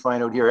what we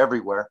find out here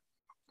everywhere,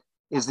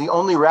 is the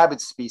only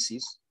rabbit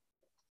species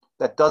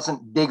that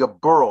doesn't dig a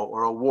burrow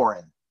or a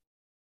warren.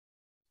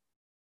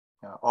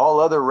 All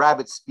other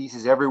rabbit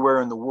species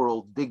everywhere in the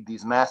world dig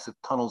these massive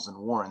tunnels and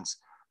warrens.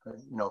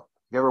 You know,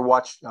 if you ever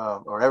watched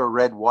or ever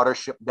read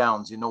Watership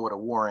Downs, you know what a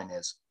warren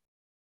is.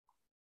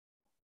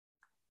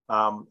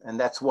 And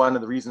that's one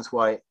of the reasons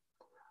why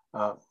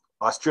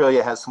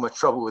Australia has so much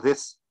trouble with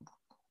its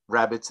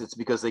rabbits. It's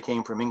because they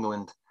came from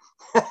England.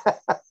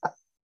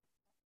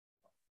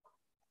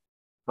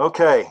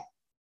 Okay.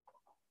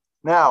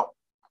 Now,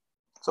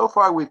 so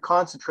far we've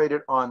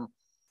concentrated on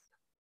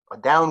a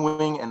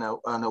downwing and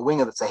on a wing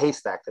that's a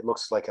haystack that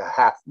looks like a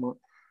half moon.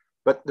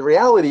 But the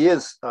reality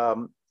is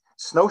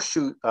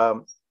snowshoe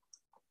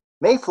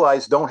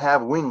mayflies don't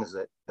have wings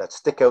that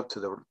stick out to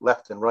the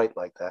left and right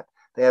like that.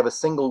 They have a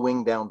single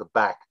wing down the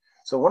back.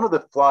 So one of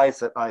the flies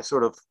that I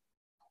sort of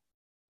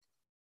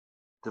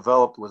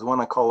developed was one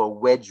I call a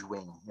wedge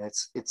wing.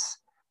 It's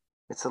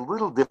a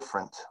little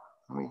different.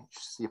 Let me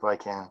see if I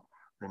can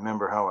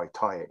remember how I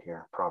tie it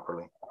here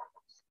properly.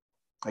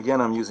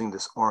 Again, I'm using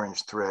this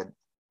orange thread.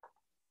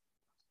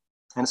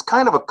 And it's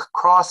kind of a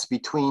cross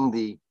between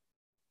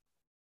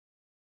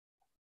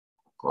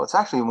well, it's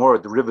actually more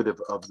a derivative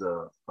of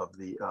the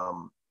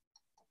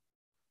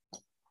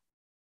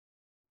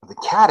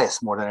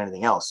caddis more than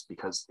anything else,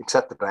 because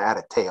except that I add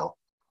a tail.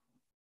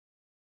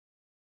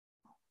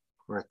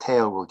 For a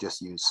tail, we'll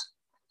just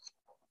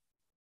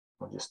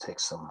take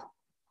some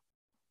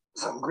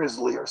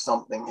grizzly or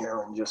something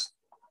here and just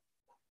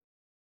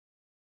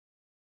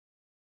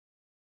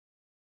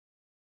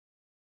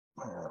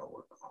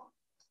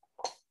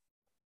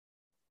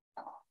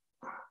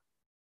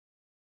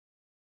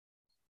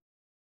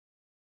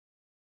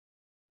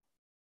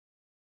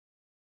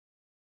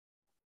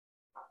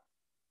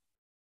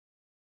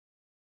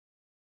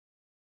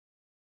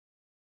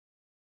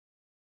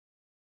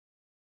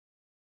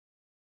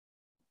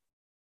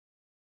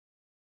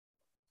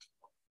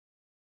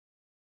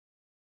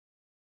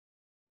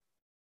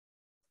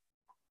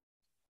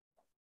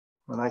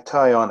when I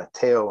tie on a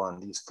tail on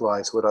these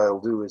flies, what I'll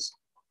do is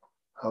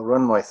I'll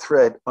run my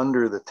thread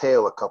under the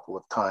tail a couple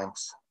of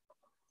times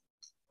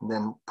and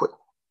then put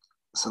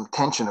some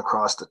tension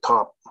across the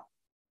top,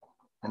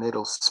 and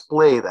it'll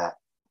splay that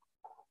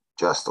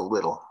just a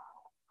little.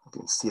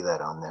 You can see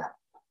that on there.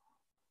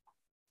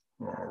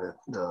 Yeah,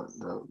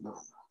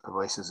 the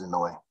device is in the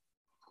way.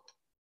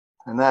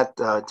 And that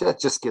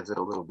just gives it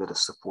a little bit of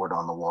support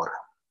on the water.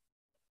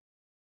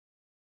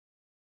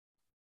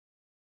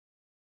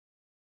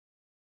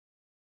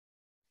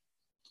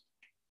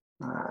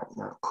 All right,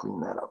 now clean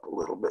that up a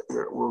little bit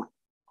here.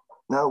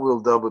 Now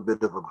we'll dub a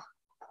bit of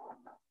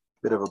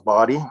a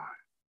body.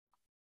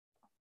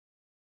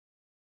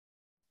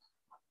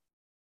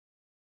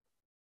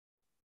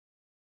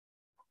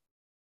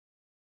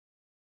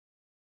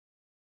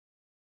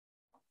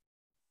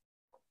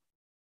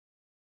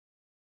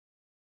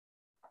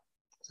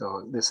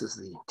 So this is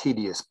the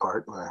tedious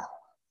part,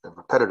 the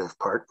repetitive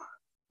part.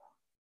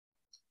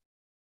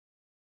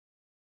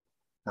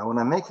 Now, when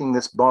I'm making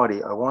this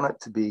body, I want it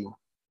to be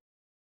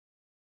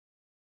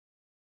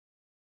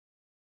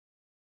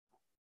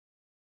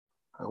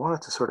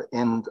sort of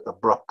end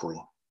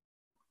abruptly,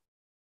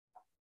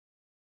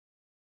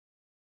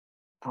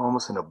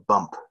 almost in a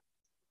bump.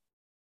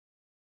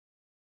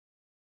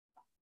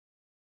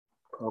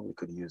 Probably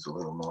could use a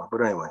little more,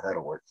 but anyway,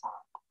 that'll work.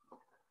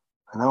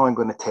 And now I'm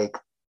going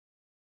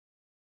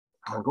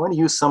to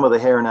use some of the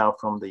hair now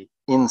from the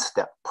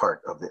instep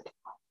part of it.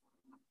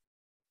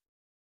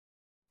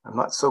 I'm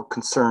not so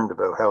concerned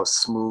about how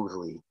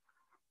smoothly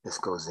this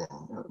goes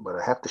in, but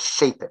I have to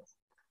shape it.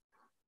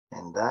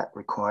 And that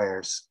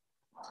requires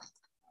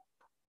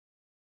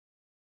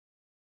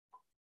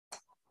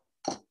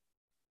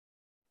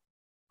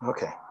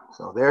okay,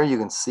 so there you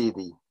can see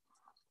the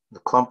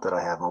clump that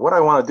I have. And what I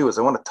want to do is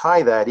I want to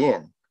tie that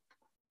in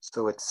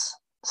so it's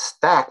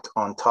stacked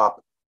on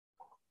top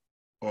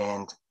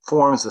and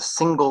forms a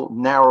single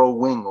narrow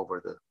wing over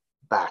the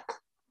back.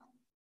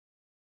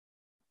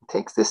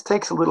 This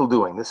takes a little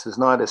doing. This is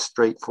not as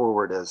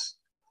straightforward as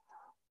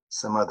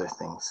some other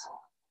things.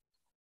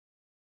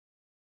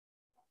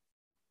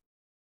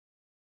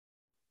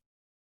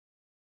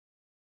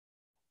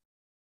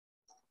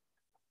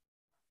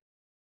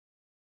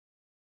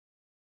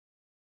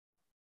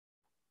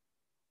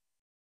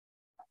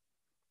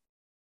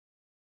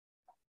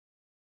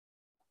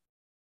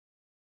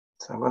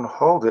 So I'm going to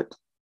hold it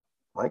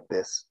like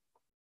this.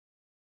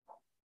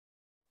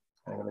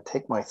 I'm going to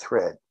take my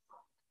thread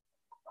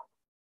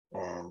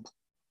and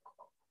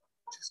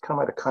just come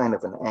at a kind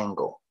of an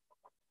angle.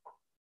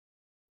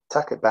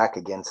 Tuck it back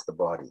against the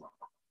body.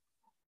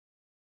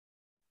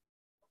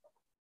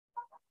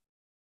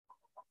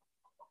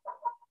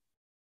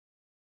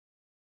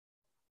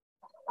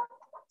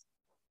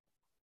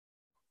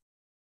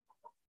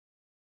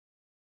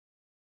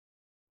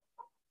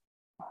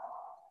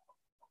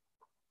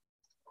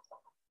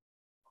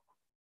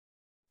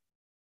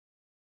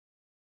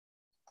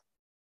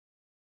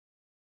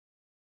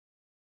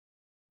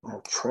 Now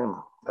trim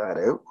that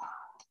out.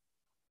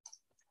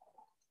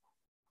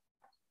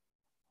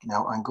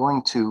 Now I'm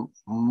going to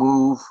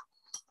move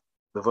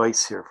the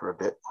vise here for a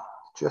bit,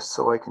 just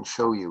so I can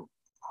show you.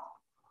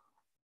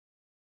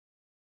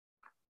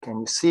 Can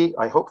you see?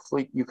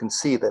 Hopefully you can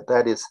see that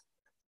that is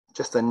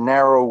just a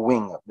narrow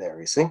wing up there,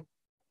 you see?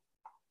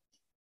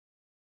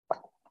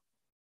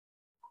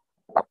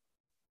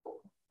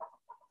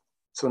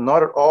 So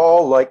not at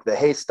all like the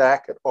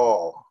haystack at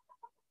all.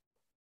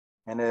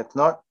 And it's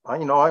not,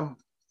 I'm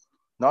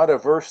not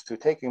averse to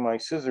taking my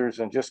scissors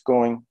and just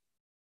going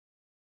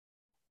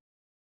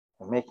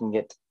and making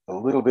it a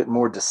little bit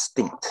more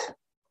distinct.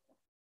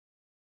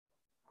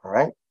 All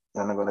right,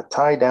 then I'm going to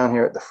tie down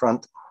here at the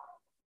front.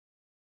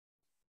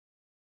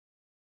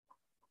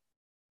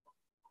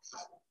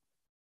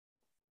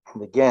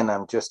 And again,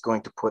 I'm just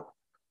going to put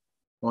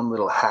one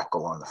little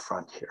hackle on the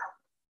front here.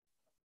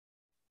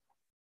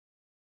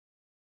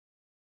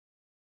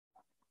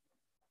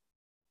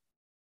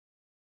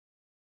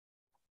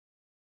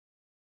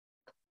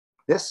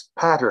 This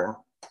pattern,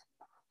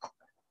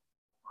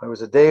 there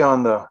was a day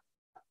on the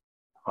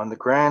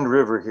Grand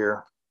River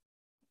here.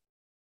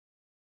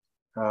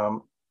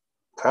 Found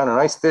a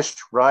nice fish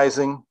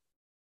rising,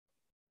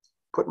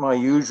 put my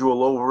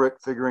usual over it,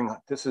 figuring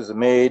this is a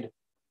maid.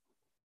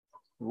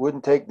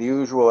 Wouldn't take the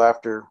usual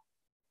after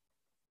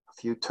a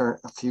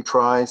few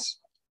tries.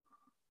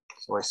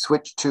 So I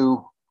switched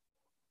to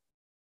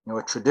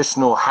a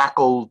traditional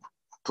hackled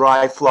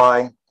dry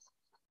fly.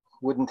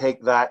 Wouldn't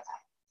take that.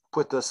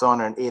 Put this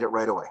on and ate it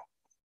right away.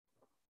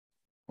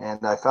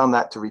 And I found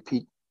that to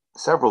repeat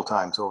several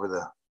times over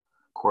the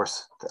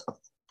course of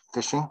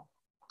fishing.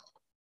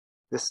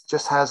 This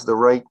just has the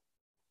right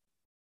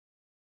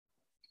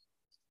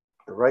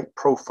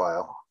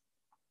profile.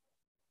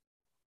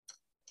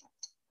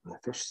 And the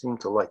fish seem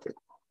to like it.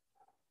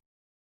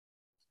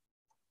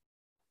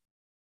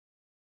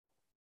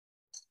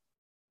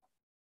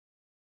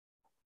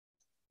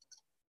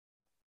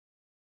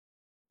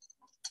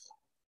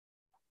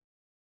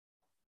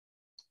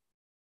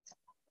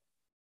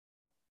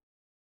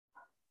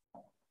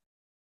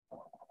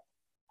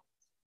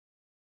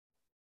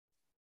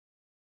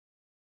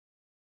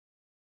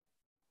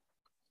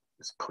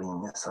 Just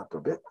clean this up a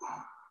bit.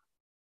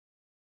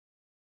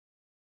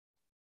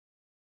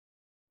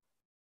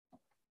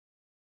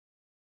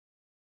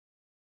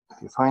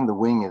 If you find the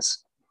wing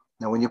is,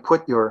 now when you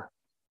put your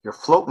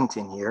floatant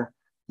in here,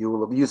 you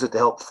will use it to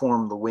help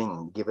form the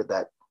wing, give it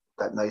that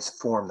nice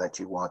form that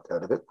you want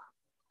out of it.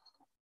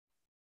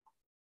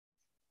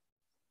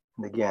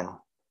 And again,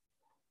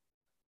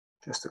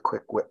 just a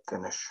quick wet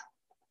finish.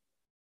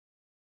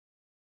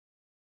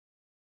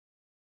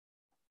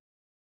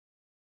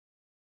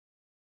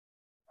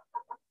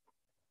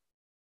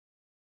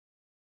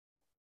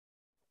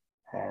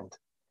 And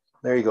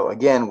there you go.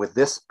 Again, with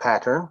this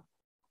pattern,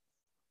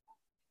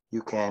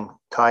 you can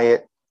tie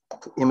it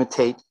to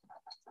imitate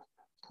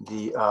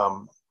the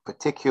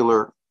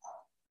particular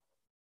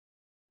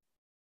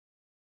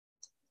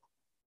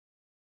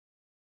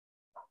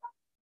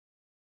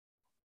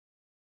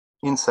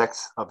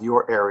insects of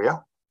your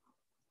area,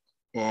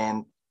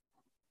 and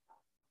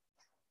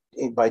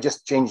by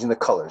just changing the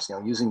colors,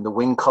 using the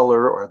wing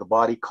color or the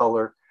body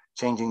color,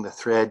 changing the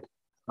thread,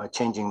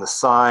 changing the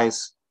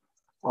size,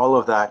 all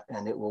of that,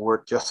 and it will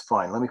work just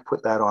fine. Let me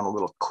put that on a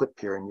little clip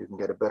here and you can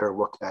get a better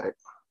look at it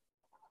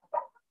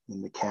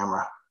in the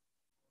camera,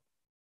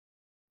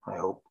 I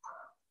hope.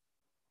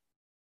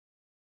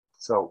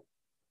 So,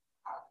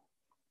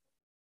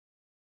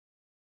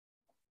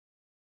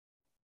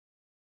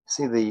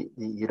 see,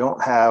 you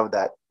don't have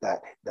that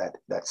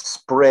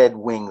spread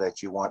wing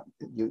that you want.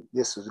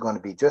 This is going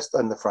to be just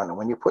on the front, and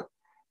when you put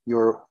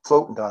your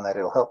floatant on that,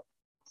 it'll help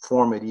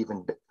form it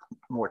even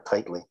more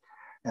tightly.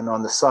 And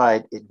on the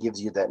side, it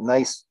gives you that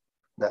nice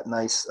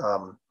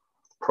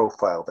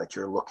profile that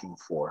you're looking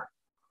for,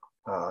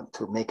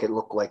 to make it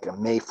look like a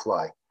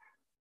mayfly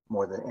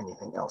more than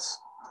anything else.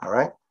 All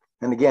right.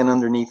 And again,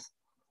 underneath,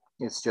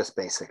 it's just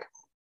basic.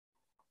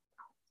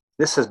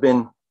 This has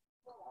been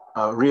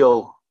a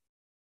real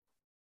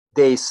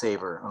day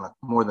saver on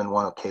more than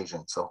one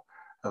occasion. So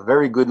a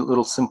very good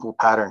little simple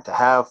pattern to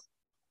have,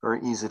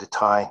 very easy to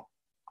tie.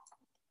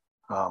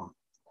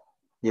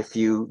 If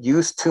you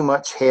use too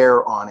much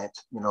hair on it,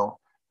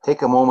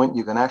 take a moment.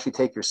 You can actually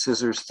take your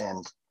scissors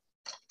and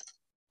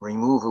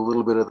remove a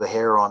little bit of the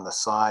hair on the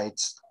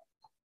sides.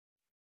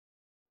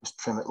 Just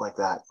trim it like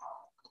that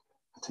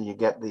until you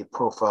get the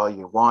profile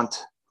you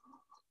want.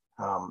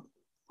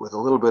 With a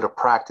little bit of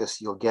practice,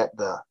 you'll get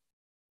the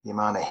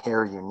amount of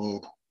hair you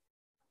need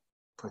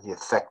for the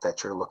effect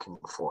that you're looking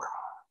for.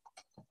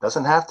 It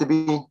doesn't have to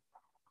be,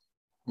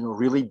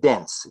 really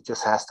dense. It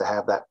just has to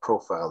have that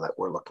profile that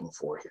we're looking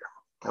for here.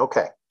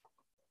 Okay.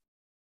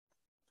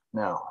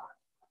 Now,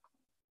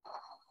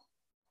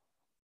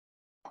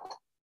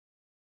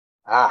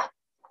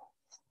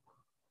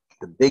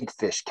 the big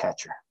fish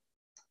catcher.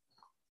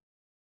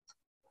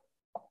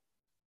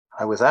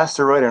 I was asked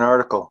to write an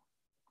article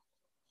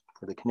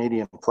for the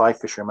Canadian Fly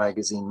Fisher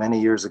magazine many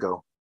years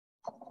ago.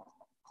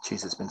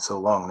 Geez, it's been so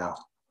long now.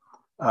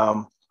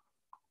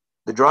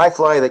 The dry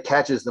fly that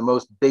catches the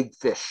most big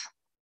fish.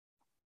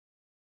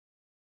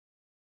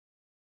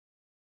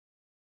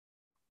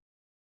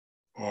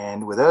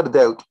 And without a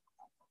doubt,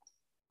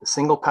 the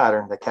single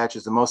pattern that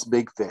catches the most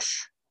big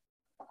fish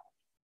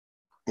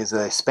is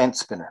a spent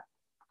spinner,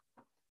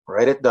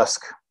 right at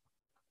dusk.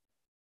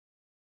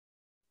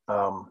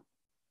 On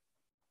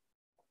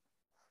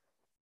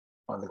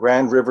the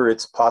Grand River,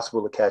 it's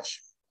possible to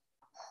catch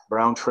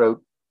brown trout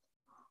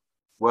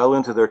well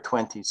into their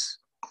 20s,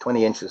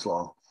 20 inches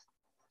long,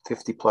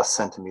 50 plus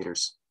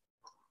centimeters,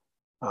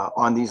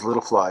 on these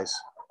little flies.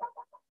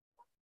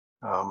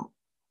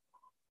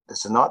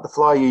 This is not the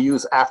fly you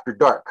use after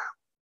dark,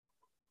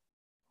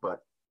 but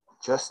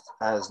just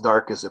as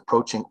dark is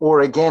approaching,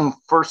 or again,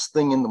 first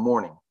thing in the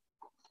morning.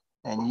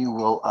 And you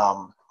will,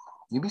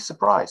 you'll be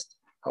surprised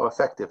how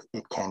effective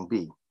it can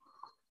be.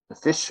 The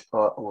fish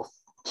will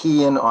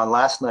key in on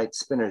last night's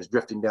spinners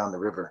drifting down the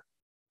river.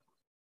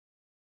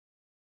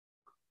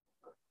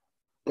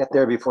 Get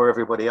there before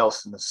everybody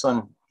else in the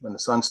sun, when the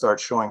sun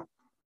starts showing.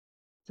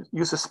 Just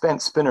use a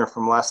spent spinner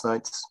from last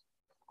night's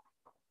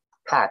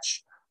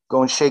hatch.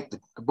 Go and shake the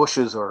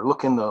bushes or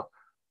look in the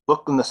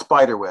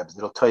spider webs.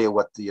 It'll tell you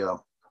what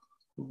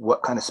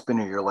kind of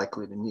spinner you're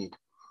likely to need.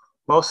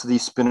 Most of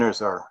these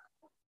spinners are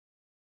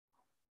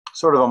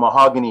sort of a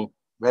mahogany,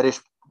 reddish,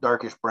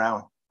 darkish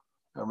brown,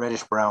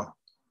 reddish brown.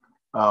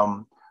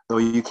 Though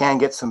you can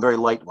get some very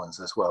light ones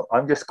as well.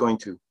 I'm just going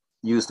to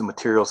use the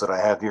materials that I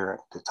have here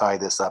to tie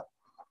this up.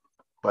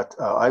 But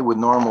I would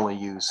normally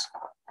use,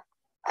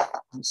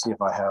 let's see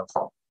if I have,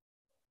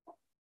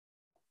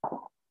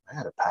 I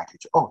had a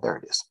package. Oh, there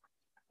it is.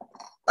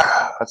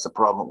 That's the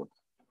problem with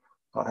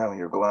not having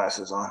your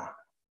glasses on.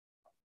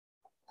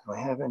 Do I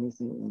have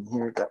anything in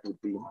here that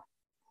would be,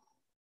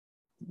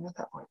 yeah,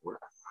 that might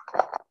work.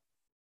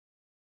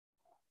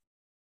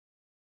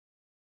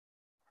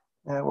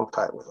 Yeah, we'll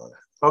tie it with one.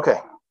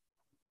 Okay.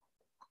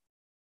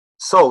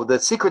 So the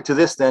secret to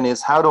this then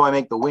is, how do I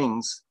make the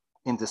wings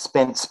into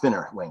spent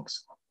spinner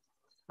wings?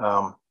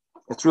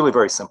 It's really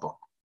very simple.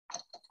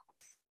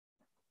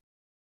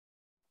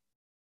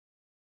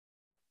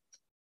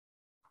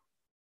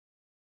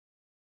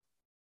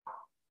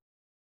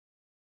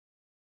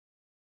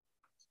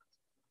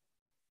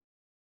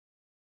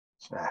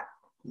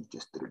 You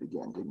just did it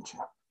again, didn't you?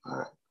 All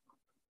right.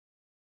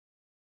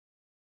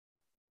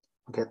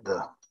 We'll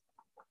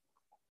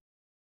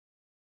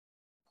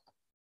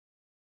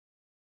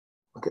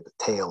get the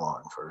tail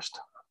on first.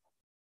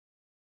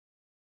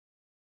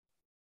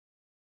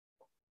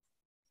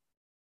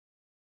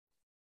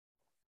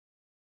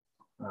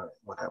 All right,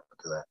 what happened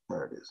to that?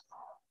 There it is.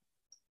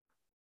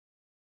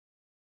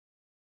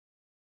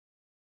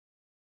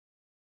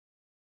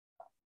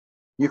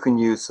 You can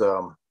use,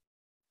 a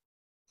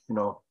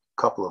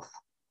couple of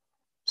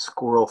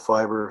squirrel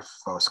fibers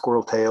from a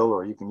squirrel tail,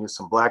 or you can use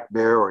some black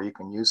bear, or you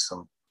can use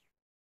some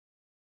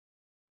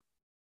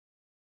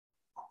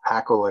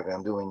hackle like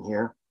I'm doing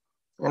here.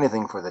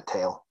 Anything for the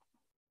tail.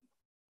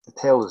 The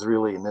tail is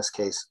really, in this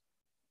case,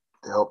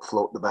 to help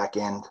float the back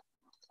end.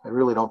 I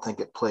really don't think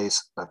it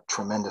plays a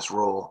tremendous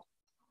role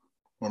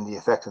in the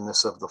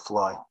effectiveness of the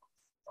fly.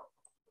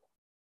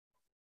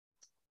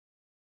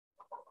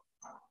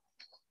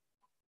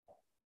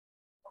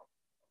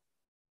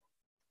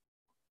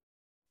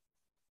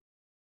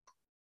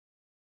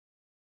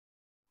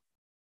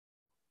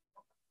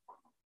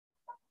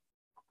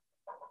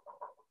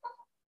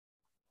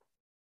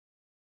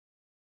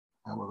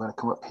 And we're going to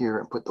come up here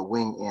and put the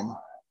wing in.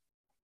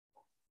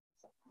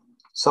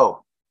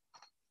 So,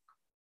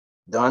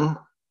 dun,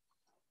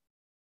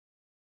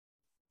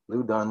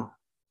 blue dun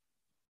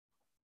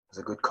is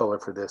a good color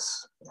for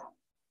this.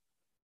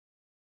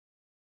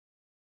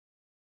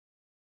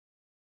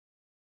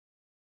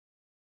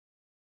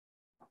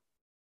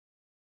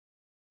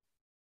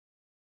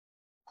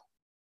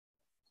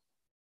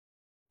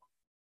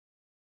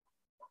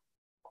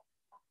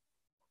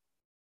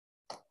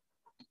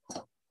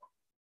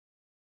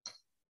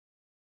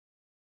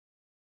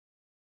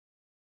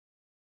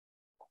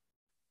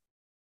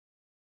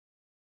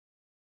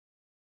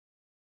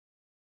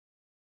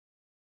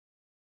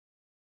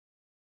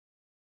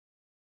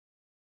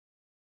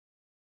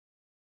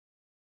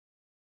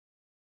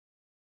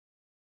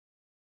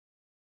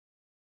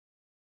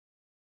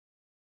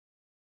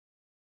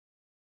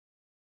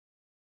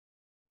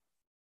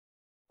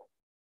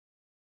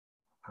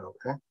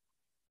 Okay.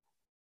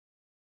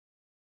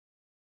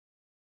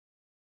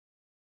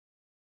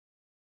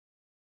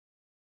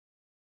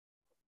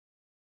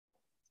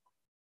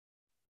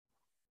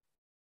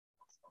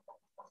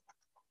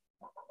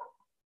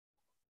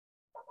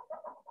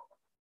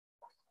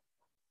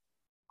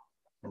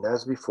 And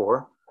as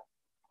before,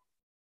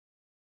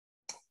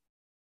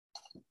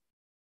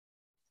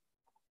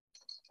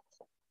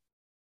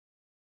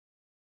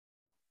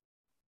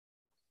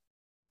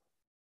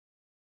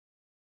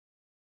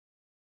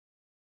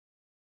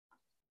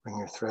 bring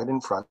your thread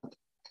in front.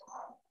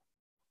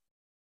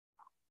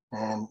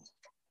 And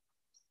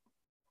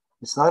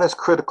it's not as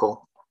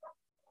critical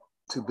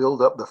to build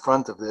up the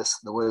front of this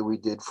the way we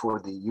did for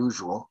the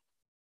usual.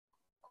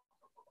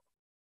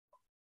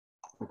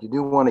 But you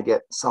do want to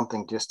get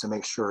something just to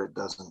make sure it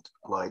doesn't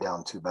lie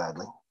down too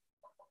badly.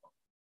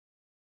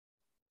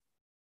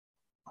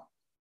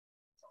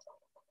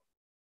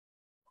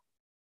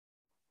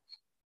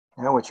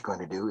 Now what you're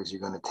going to do is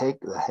you're going to take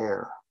the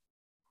hair,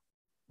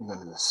 you're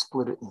going to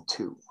split it in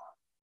two.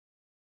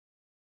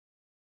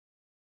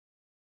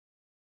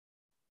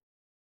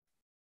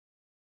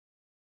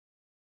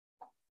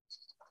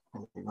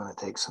 And you're going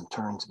to take some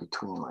turns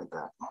between like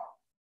that.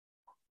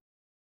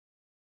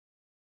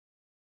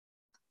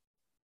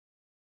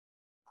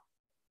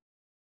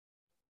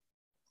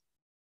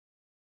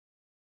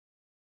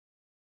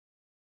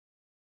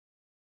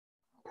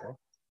 Okay.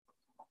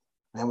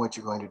 Then what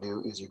you're going to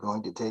do is you're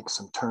going to take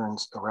some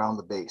turns around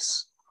the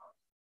base.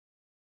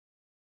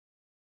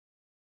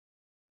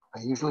 I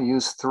usually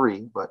use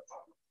 3, but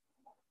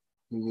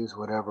you use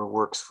whatever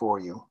works for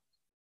you.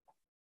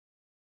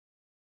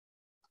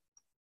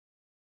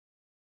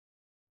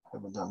 I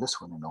haven't done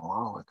this one in a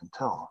while, I can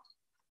tell.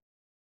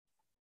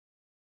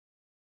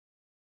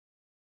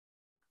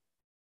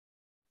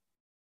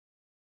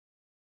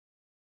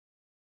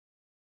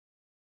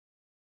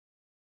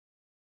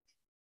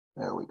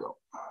 There we go.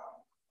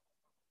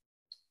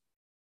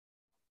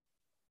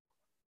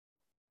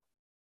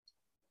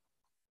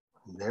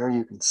 And there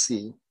you can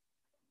see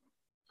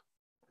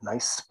a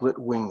nice split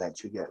wing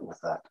that you get with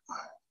that.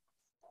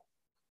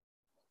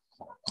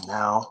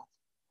 Now,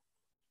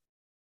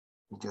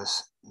 you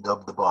just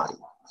dub the body.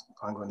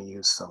 I'm going to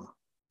use some,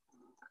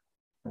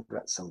 I've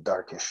got some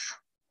darkish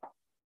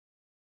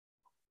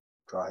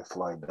dry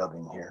fly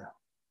dubbing here.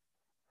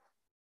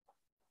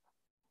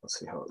 Let's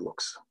see how it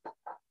looks.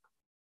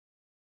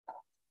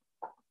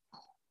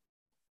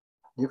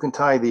 You can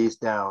tie these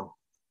down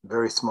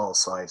very small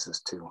sizes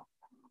too,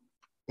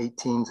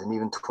 18s and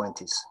even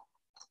 20s.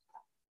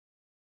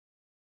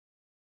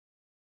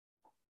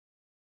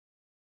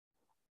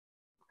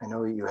 I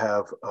know you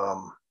have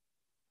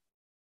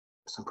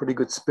some pretty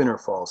good spinner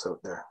falls out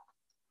there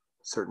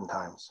certain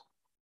times.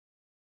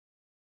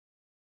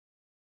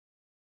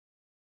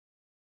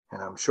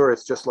 And I'm sure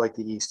it's just like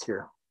the East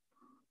here,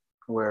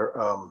 where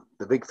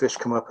the big fish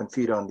come up and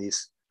feed on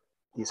these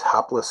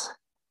hapless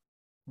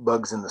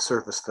bugs in the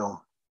surface film.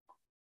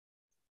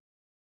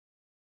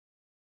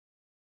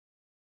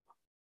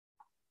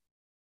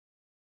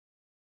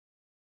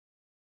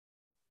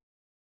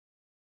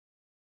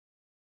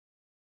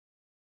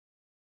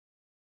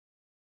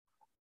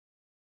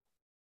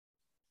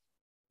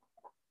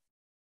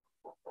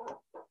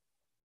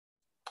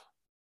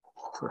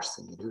 First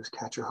thing you do is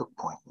catch your hook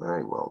point.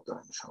 Very well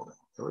done, Sheldon.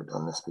 Ever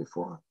done this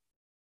before?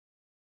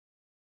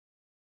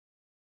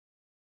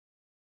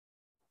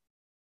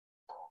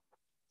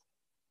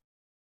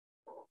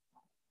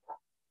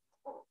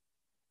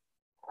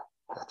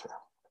 Gotcha.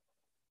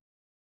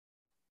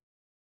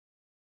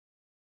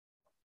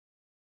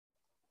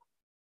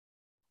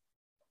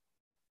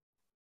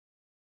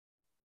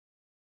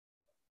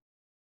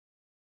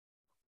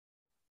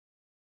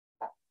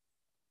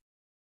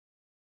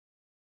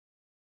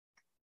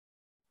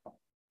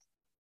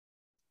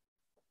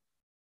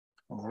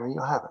 And there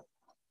you have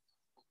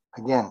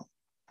it. Again,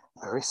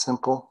 very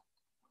simple,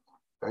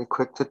 very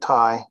quick to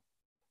tie,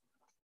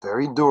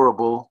 very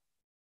durable.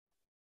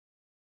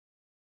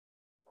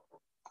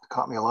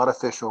 Caught me a lot of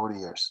fish over the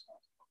years.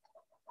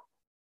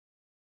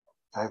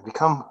 I've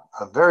become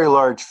a very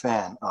large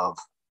fan of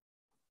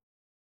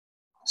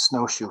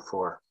Snowshoe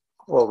for,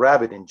 well,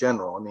 rabbit in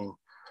general. I mean,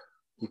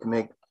 you can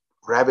make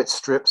rabbit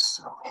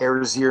strips,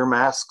 hare's ear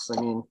masks. I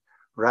mean,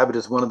 rabbit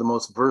is one of the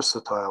most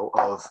versatile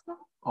of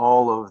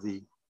all of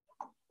the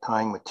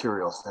tying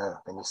materials.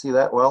 Can you see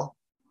that well?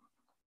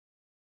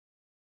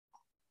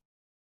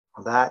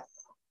 That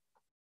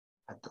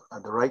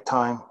at the right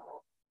time,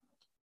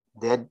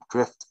 dead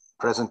drift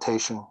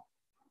presentation,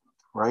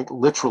 right?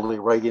 Literally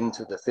right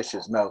into the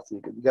fish's mouth.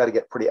 You got to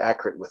get pretty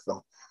accurate with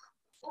them.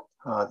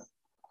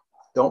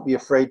 Don't be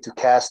afraid to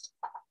cast.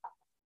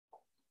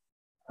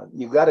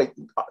 You've got to,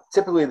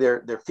 typically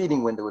their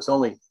feeding window is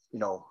only, you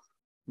know,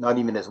 not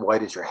even as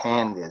wide as your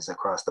hand is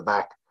across the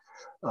back.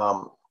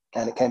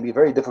 And it can be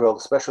very difficult,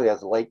 especially as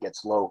the light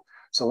gets low.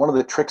 So one of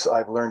the tricks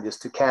I've learned is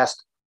to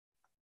cast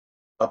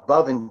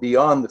above and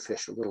beyond the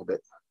fish a little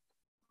bit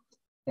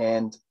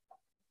and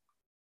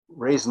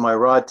raise my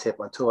rod tip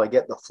until I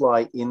get the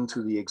fly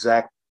into the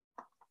exact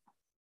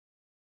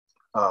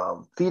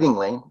feeding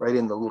lane, right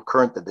in the little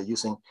current that they're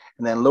using,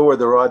 and then lower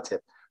the rod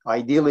tip.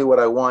 Ideally, what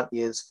I want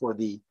is for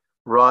the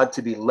rod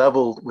to be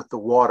leveled with the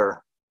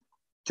water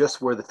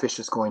just where the fish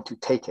is going to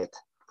take it.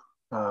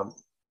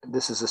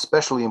 This is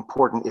especially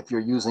important if you're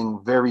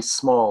using very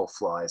small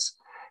flies.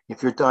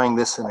 If you're tying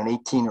this in an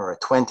 18 or a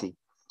 20,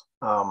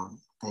 and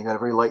you got a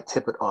very light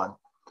tippet on,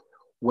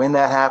 when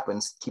that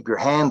happens, keep your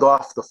hand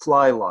off the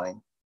fly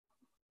line.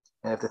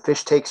 And if the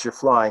fish takes your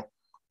fly,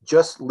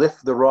 just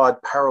lift the rod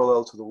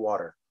parallel to the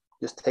water.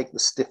 Just take the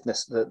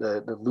stiffness,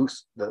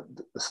 the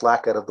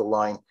slack out of the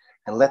line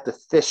and let the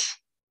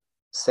fish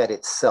set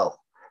itself.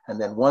 And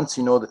then once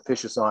you know the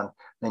fish is on,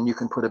 then you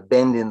can put a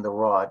bend in the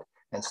rod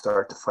and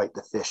start to fight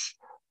the fish.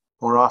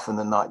 More often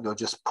than not, you'll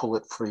just pull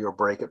it free or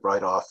break it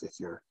right off if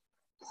you're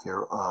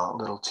a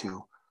little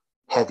too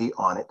heavy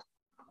on it.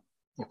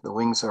 If the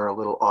wings are a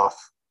little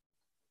off,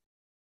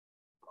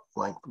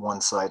 like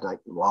one side like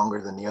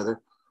longer than the other,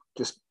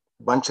 just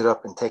bunch it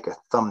up and take a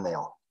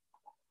thumbnail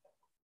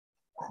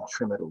and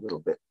trim it a little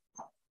bit.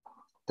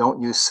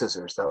 Don't use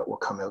scissors, that will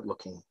come out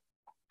looking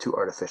too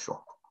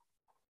artificial.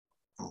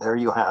 And there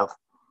you have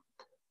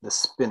the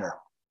spinner.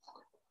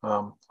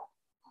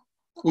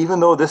 Even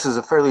though this is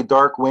a fairly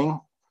dark wing,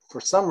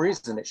 for some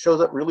reason it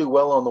shows up really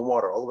well on the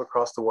water, all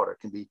across the water.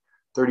 It can be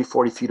 30,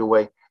 40 feet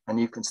away, and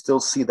you can still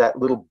see that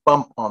little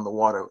bump on the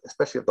water,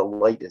 especially if the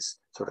light is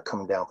sort of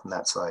coming down from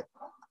that side.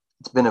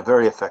 It's been a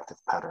very effective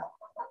pattern.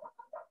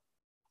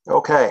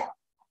 Okay.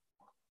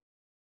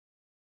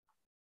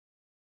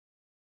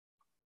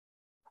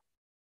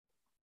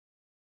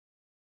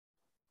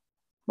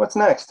 What's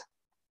next?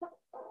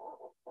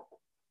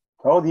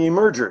 Oh, the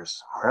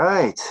emergers,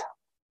 right.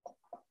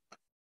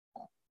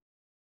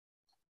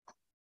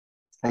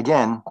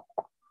 Again,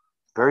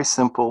 very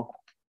simple.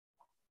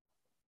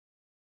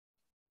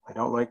 I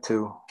don't like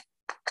to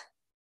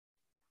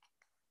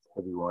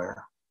heavy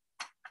wire.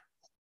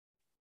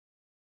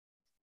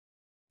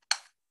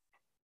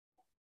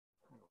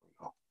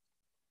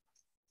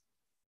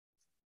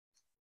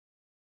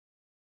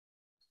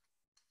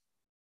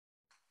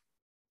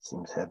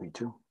 Seems heavy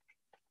too.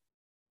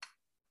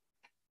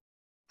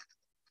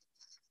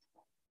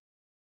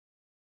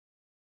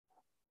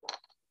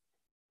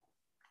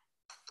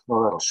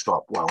 Well, that'll show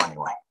up well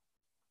anyway.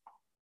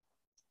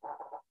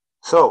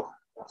 So,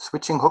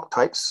 switching hook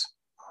types.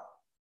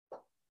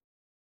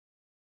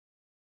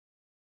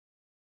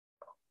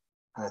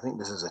 I think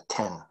this is a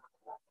 10.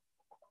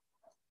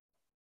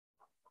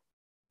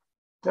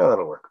 Yeah,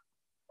 that'll work.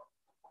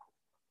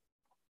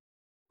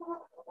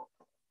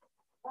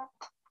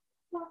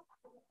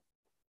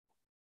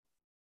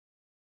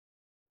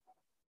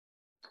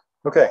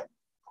 Okay.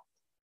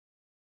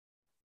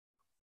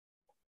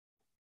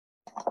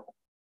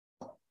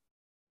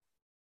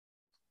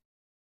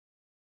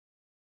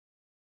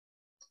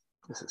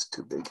 This is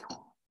too big.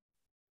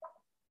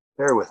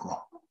 Bear with me.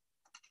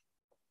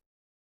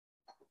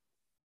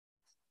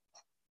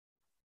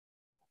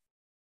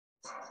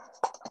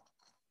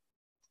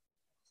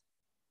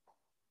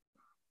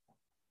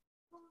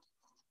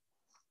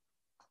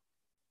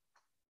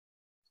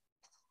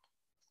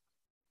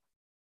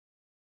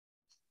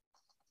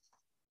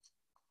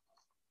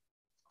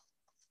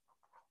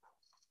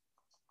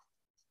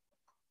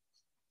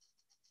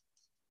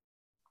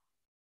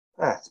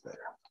 That's better.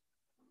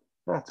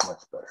 That's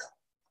much better.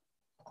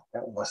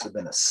 That must have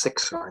been a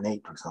 6 or an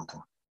 8 or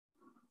something.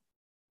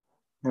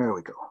 There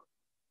we go.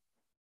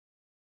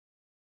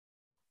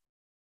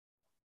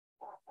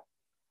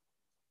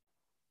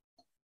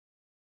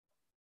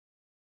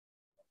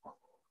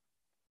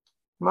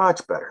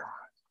 Much better.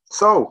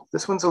 So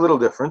this one's a little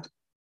different.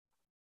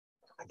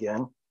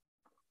 Again,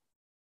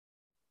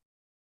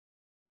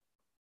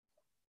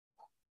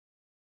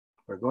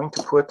 we're going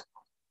to put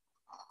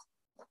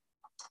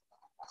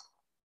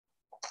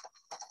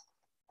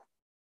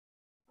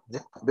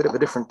A bit of a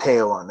different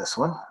tail on this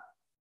one.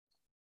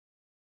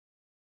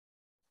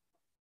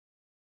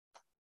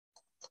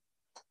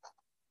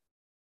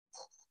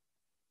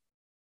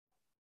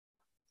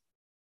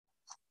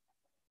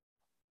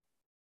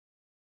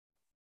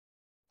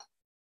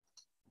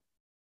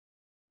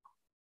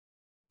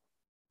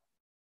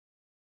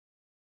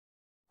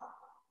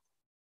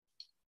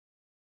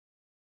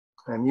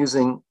 I'm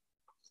using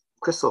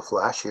crystal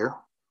flash here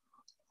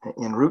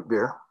in root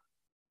beer,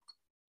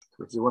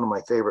 which is one of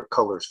my favorite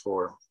colors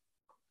for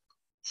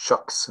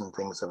shucks and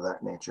things of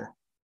that nature.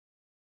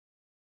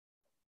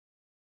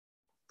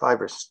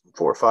 4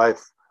 or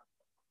 5,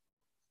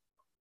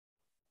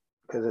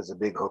 because it's a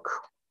big hook.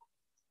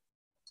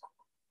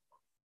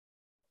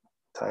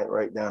 Tie it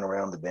right down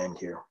around the bend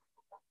here.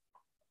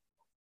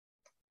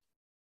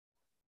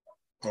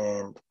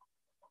 And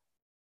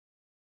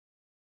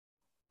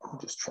I'll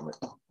just trim it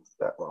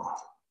that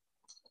well.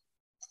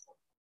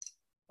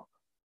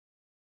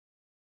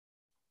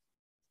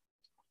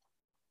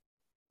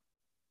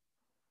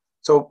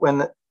 So when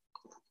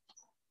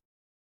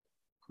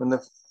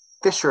the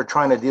fish are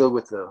trying to deal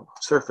with the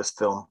surface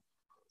film,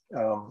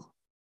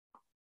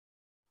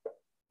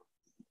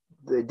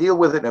 they deal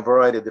with it in a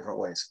variety of different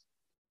ways.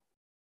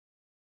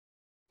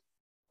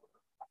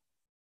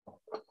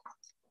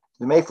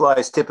 The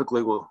mayflies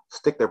typically will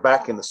stick their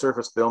back in the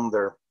surface film,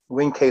 their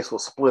wing case will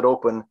split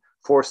open,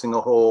 forcing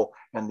a hole,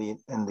 and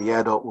the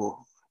adult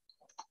will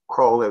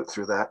crawl out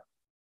through that.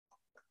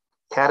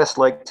 Caddis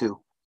like to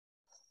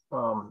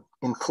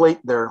inflate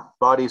their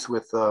bodies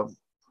with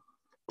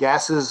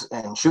gases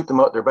and shoot them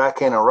out their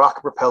backhand and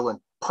rocket propel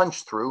and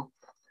punch through.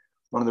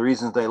 One of the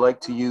reasons they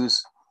like to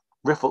use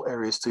riffle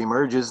areas to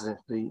emerge is that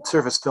the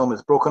surface film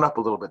is broken up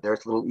a little bit there.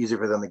 It's a little easier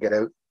for them to get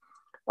out.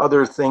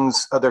 Other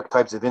things, other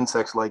types of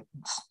insects like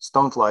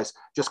stoneflies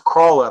just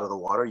crawl out of the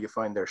water. You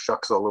find their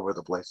shucks all over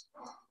the place.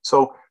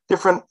 So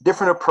different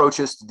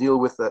approaches to deal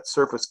with that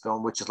surface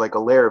film, which is like a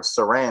layer of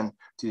saran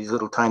to these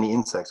little tiny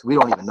insects. We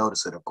don't even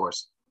notice it, of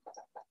course.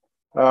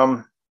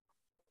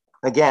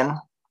 Again,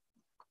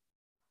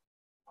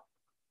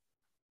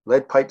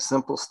 lead pipe,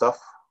 simple stuff.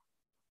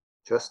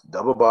 Just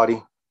double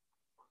body,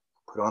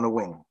 put on a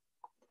wing.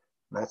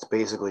 And that's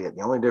basically it.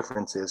 The only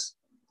difference is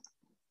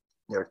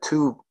there are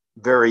 2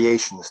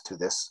 variations to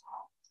this,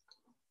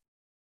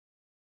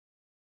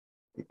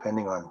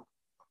 depending on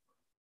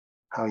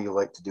how you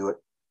like to do it.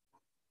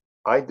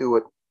 I do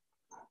it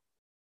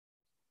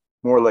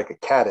more like a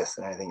caddis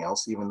than anything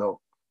else, even though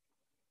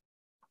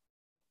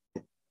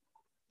it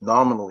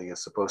nominally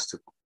is supposed to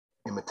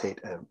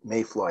imitate a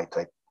mayfly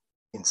type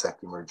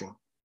insect emerging.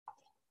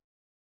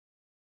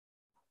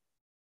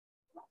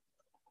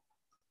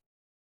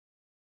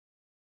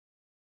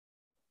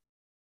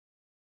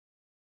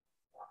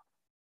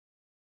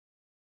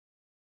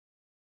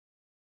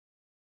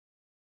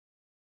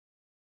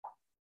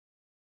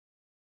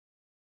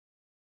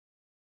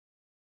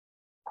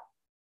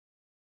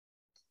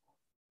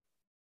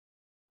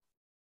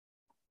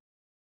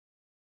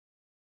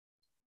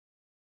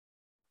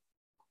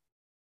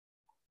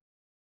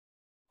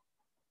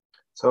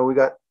 So we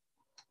got,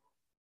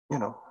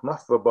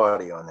 enough of a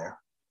body on there.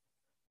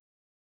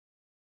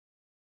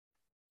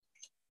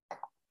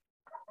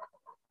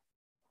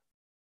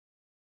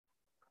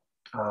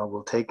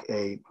 We'll take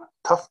a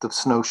tuft of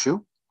snowshoe.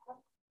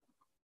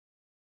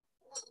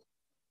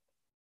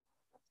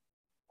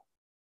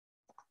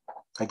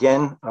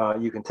 Again,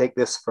 you can take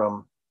this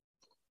from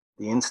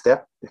the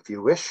instep if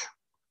you wish.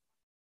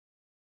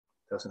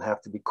 Doesn't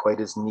have to be quite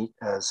as neat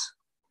as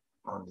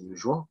on the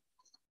usual.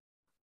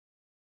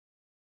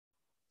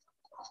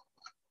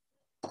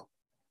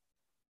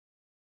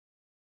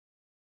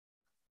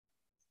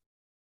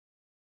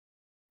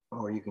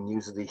 Or you can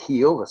use the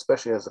heel,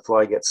 especially as the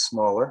fly gets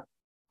smaller,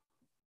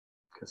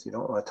 because you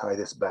don't want to tie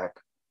this back.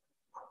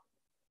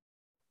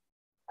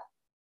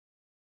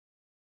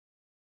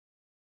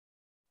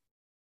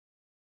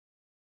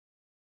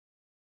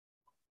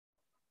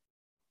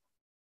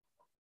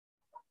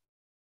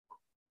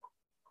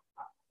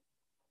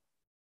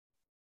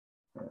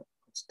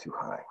 It's too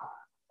high.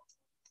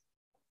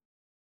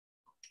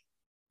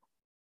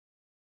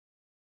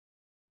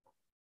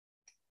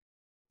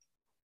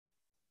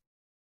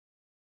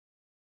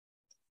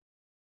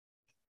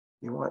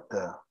 You want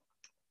the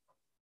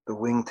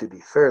wing to be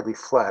fairly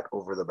flat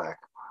over the back.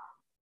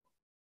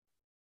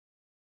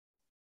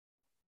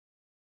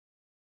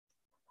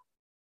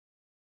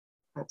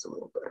 That's a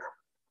little better.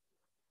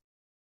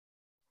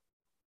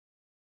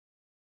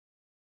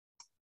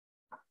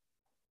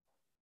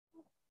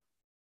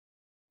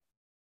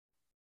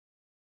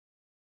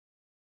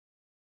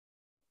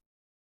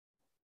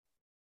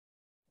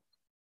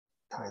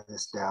 Tie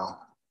this down.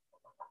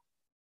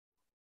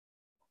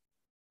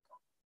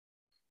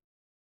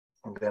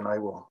 And then I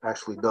will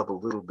actually dub a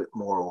little bit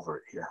more over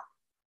it here.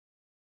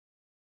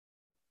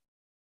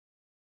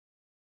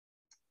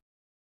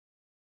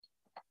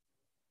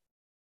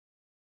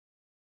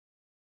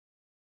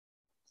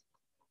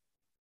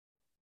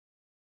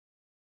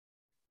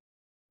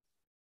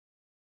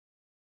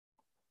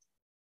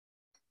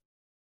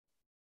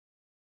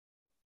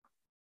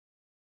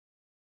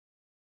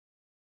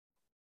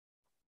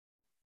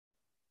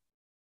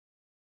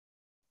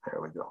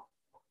 There we go.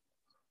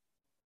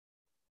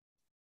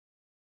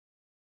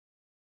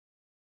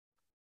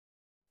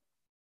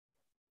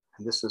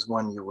 And this is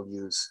one you will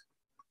use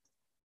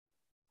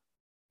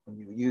when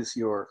you use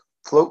your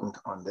floatant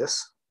on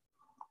this.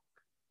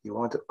 You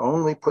want to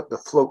only put the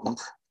floatant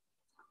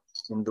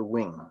in the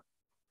wing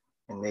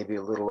and maybe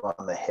a little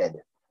on the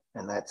head.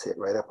 And that's it,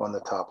 right up on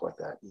the top like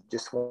that. You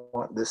just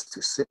want this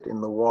to sit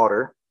in the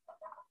water.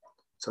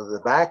 So the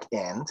back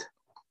end,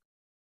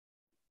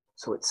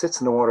 so it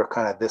sits in the water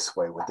kind of this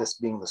way, with this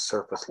being the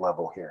surface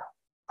level here,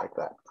 like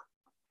that.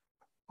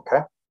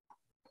 Okay?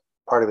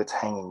 Part of it's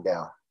hanging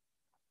down.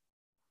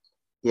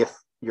 If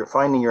you're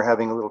finding you're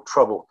having a little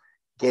trouble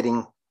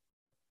getting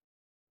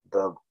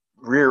the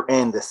rear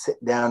end to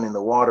sit down in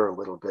the water a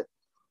little bit,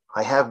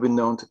 I have been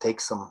known to take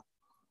some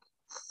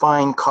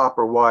fine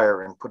copper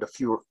wire and put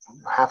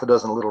half a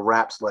dozen little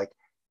wraps, like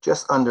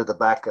just under the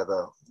back of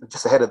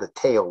just ahead of the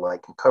tail,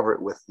 like, and cover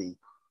it with the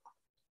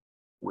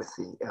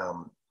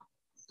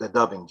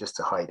dubbing just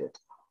to hide it.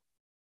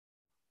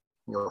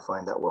 You'll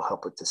find that will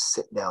help it to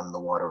sit down in the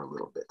water a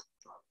little bit.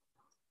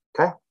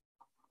 Okay.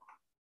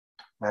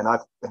 And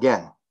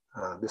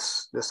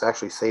this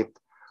actually saved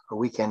a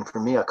weekend for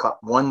me. I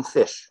caught one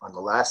fish on the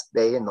last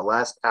day in the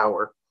last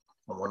hour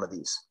on one of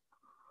these.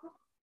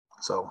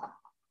 So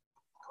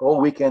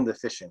whole weekend of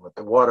fishing, but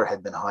the water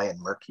had been high and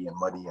murky and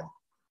muddy, and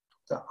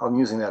so I'm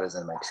using that as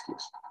an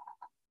excuse.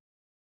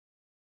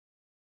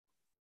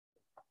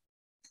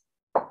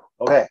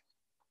 Okay.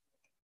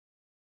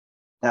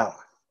 Now,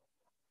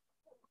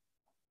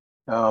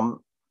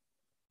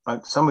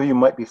 some of you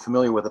might be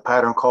familiar with a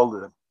pattern called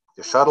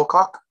the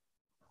shuttlecock.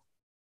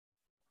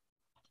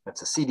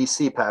 It's a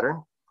CDC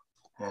pattern.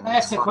 And Can I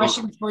ask a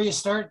question before you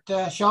start,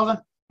 Sheldon?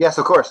 Yes,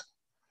 of course.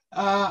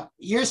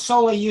 You're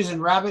solely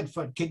using rabbit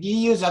foot. Could you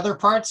use other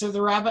parts of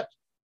the rabbit?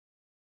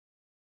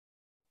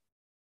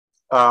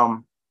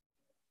 Well,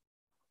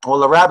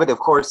 the rabbit, of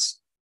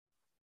course,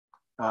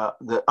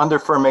 the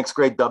underfur makes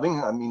great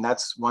dubbing. I mean,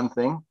 that's one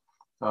thing.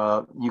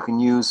 You can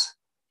use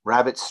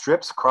rabbit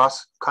strips,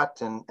 cross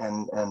cut and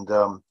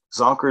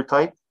zonker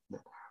type.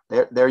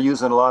 They're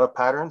using a lot of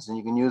patterns, and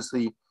you can use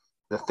the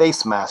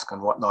face mask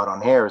and whatnot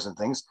on hares and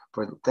things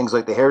for things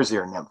like the hare's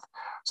ear nymph.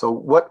 So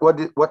what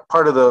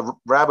part of the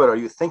rabbit are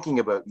you thinking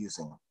about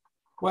using?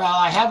 Well,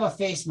 I have a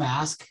face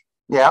mask.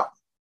 Yeah.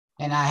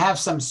 And I have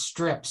some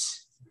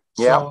strips.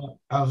 Yeah. So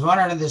I was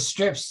wondering if the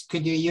strips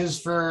could you use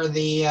for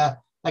the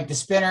like the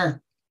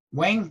spinner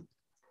wing?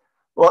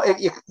 Well,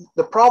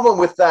 the problem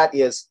with that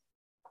is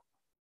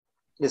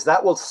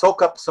that will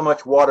soak up so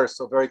much water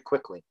so very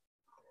quickly.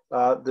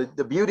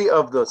 The beauty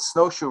of the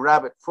snowshoe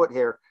rabbit foot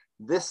hair,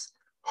 this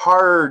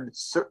hard,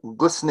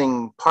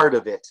 glistening part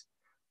of it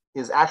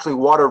is actually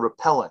water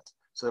repellent,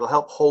 so it'll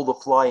help hold the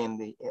fly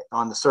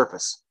on the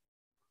surface.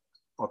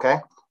 Okay,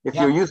 if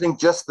you're using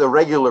just the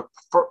regular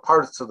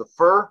parts of the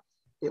fur,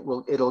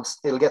 it'll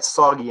get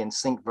soggy and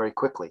sink very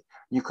quickly.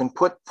 You can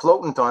put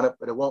floatant on it,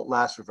 but it won't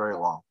last for very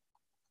long.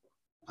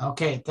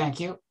 Okay, thank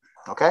you.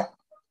 Okay.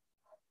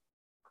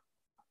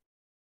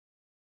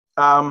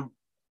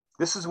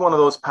 This is one of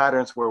those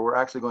patterns where we're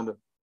actually going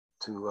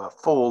to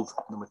fold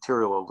the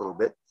material a little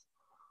bit.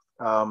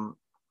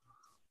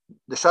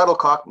 The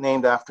shuttlecock,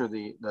 named after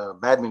the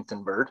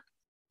badminton bird,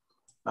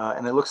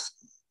 and it looks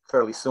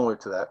fairly similar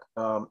to that.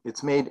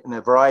 It's made in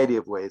a variety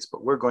of ways,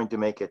 but we're going to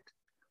make it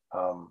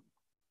the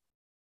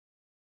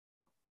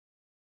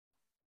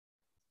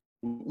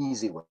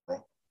easy way.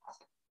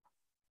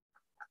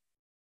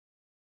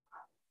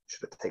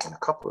 Should have taken a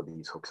couple of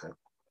these hooks out.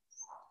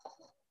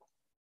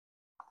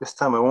 This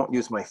time I won't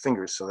use my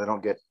fingers so they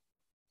don't get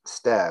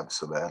stabbed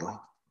so badly.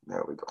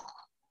 There we go.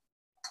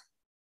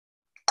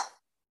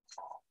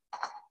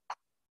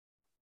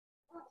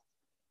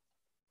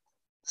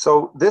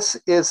 So this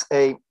is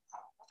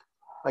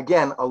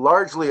again,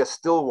 largely a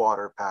still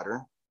water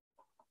pattern.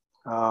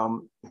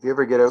 If you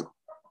ever get out,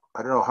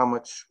 I don't know how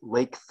much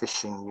lake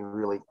fishing you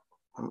really,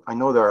 I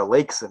know there are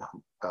lakes in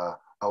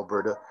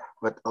Alberta,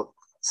 but it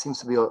seems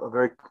to be a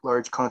very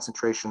large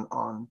concentration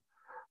on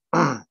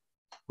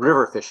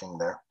river fishing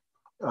there.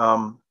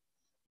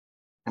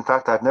 In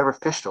fact, I've never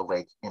fished a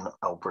lake in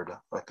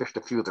Alberta. I fished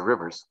a few of the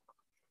rivers,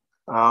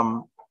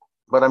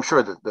 but I'm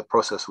sure that the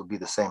process would be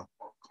the same.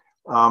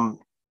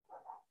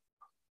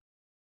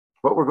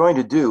 What we're going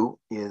to do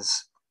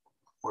is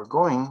we're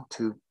going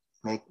to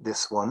make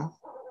this one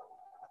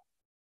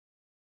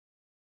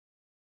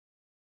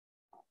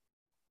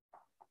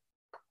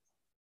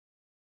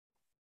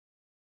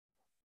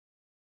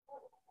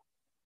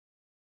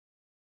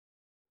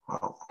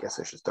well, I guess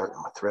I should start with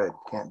my thread.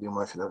 Can't do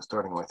much without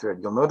starting my thread.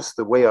 You'll notice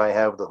the way I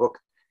have the hook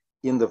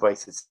in the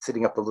vise, it's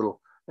sitting up at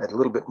a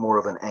little bit more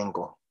of an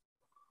angle.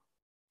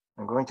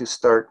 I'm going to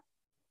start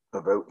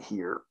about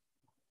here,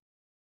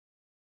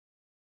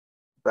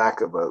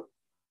 back about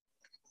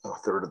a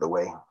third of the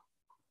way.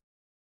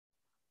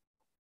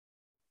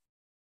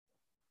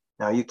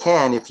 Now you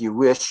can, if you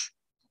wish,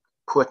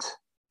 put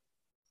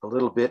a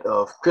little bit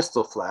of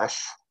crystal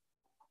flash,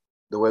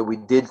 the way we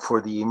did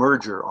for the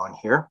emerger on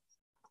here.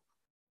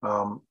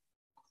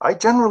 I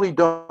generally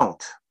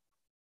don't.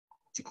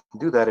 You can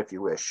do that if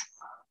you wish.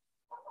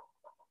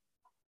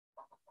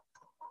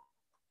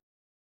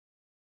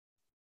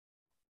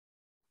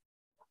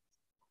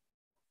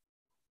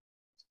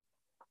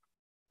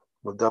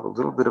 We'll dub a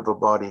little bit of a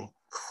body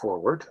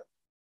forward.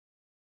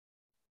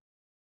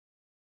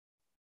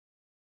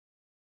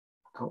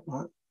 Don't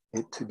want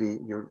it to be,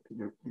 you're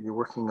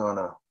working on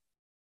a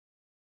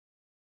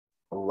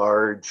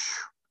large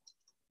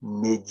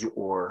midge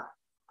or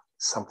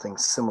something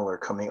similar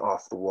coming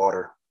off the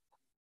water.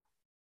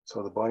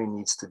 So the body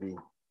needs to be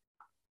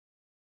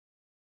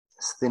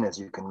as thin as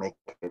you can make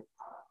it.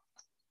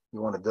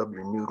 You want to dub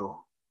your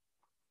noodle,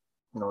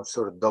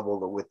 sort of double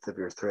the width of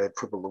your thread,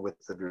 triple the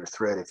width of your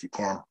thread if you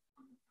can.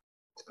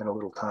 Spend a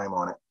little time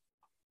on it.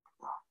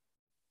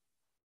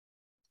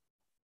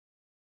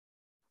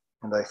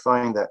 And I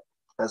find that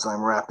as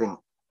I'm wrapping,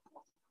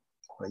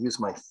 when I use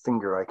my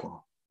finger, I can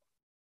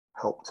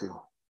help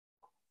to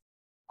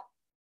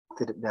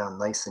fit it down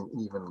nice and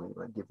evenly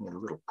by giving it a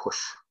little push.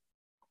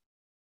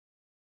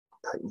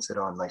 Tightens it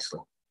on nicely.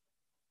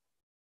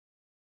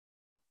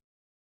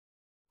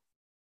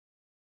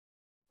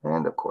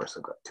 And of course,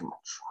 I've got too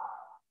much.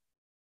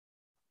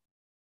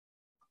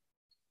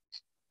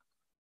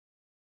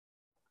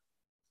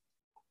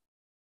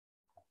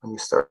 When you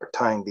start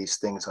tying these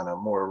things on a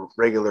more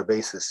regular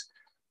basis,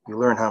 you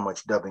learn how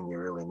much dubbing you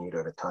really need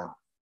at a time.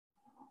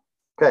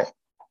 Okay,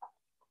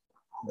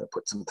 I'm going to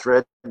put some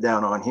thread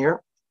down on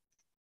here.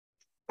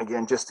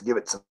 Again, just to give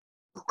it some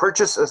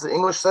purchase, as the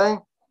English say.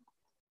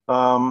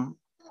 That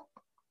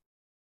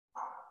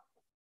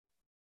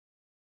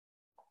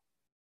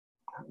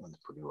one's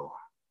pretty low.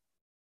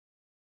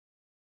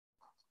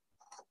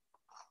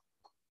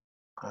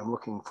 I'm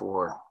looking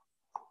for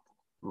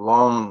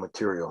long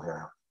material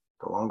here.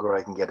 The longer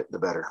I can get it, the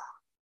better.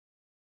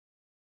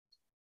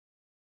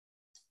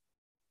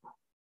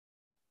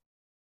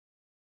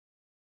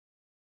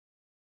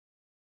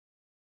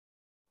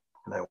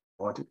 And I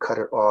want to cut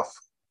it off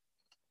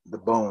the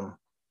bone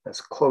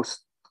as close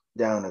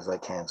down as I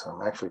can. So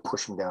I'm actually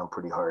pushing down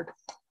pretty hard.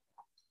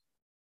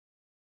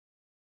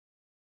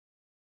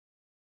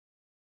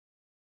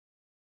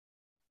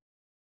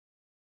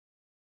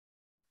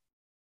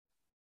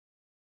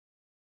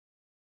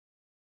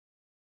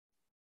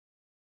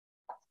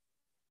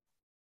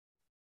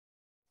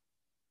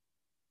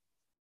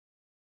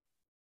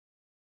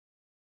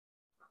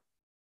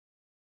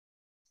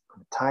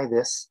 Tie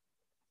this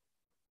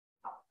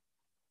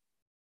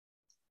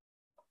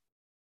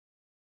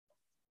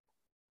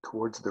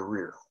towards the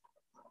rear.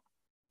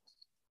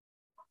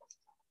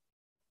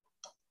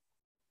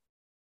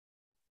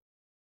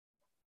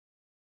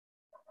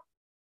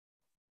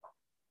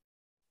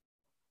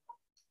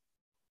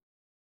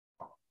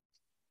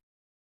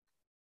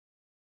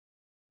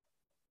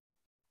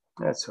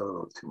 That's a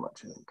little too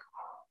much, I think.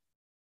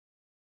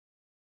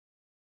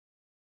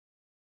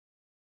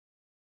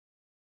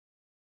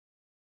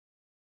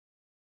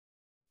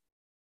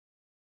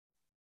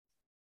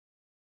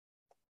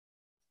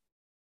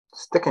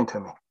 Sticking to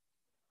me.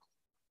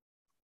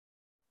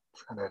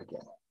 Try that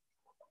again.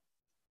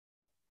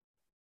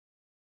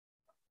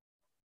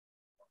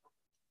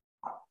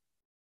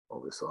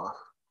 Pull this off.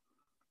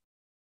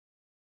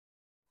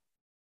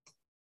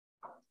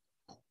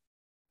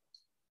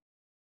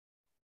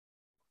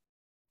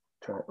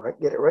 Turn it right,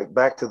 get it right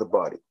back to the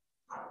body.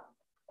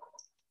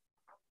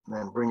 And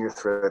then bring your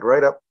thread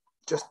right up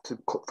just to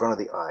front of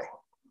the eye.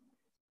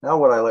 Now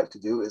what I like to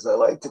do is I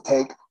like to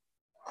take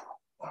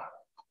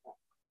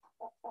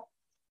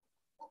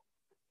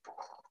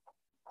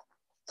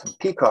some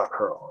peacock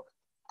herl.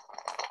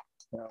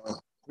 Now, in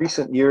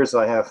recent years,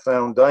 I have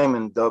found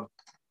diamond dubbed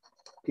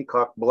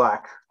peacock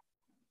black,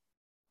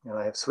 and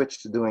I have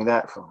switched to doing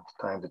that from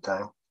time to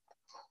time.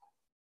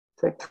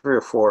 Take 3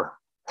 or 4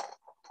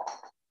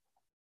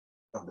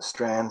 of the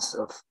strands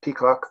of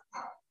peacock.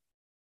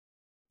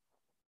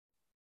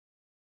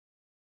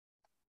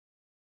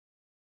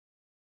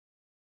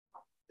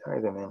 Tie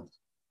them in.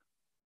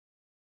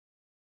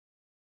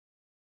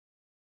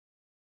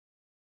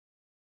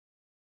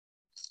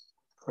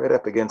 Right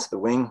up against the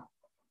wing.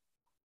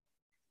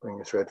 Bring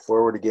your thread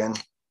forward again.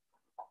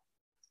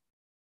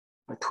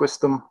 I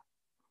twist them.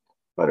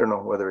 I don't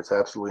know whether it's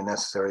absolutely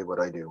necessary, but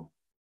I do.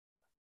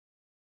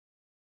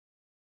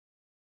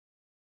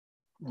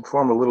 And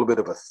form a little bit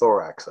of a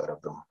thorax out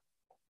of them.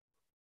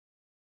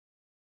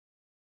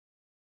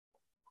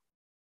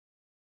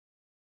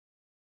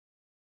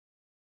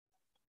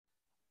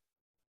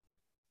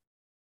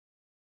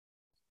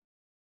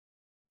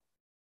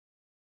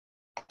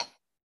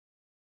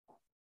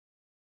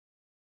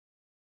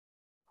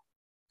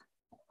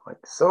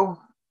 Like so.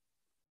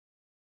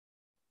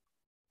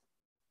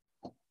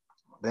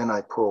 Then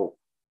I pull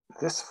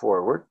this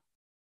forward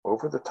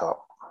over the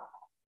top,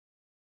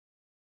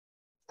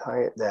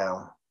 tie it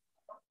down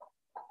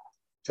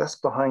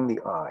just behind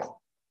the eye,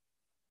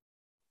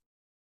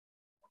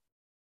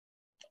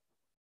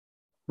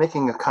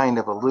 making a kind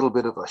of a little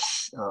bit of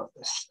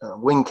a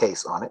wing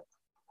case on it.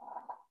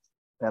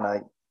 Then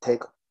I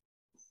take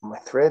my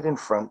thread in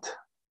front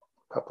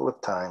a couple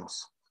of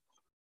times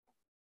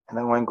And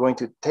then I'm going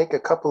to take a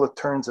couple of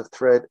turns of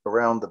thread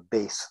around the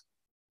base.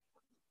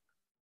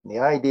 And the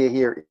idea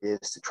here is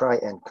to try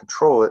and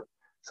control it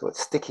so it's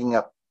sticking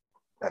up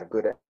at a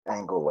good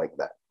angle like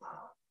that.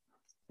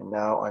 And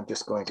now I'm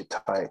just going to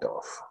tie it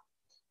off.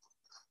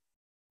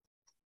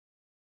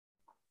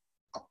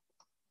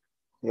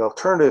 The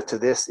alternative to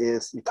this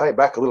is you tie it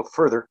back a little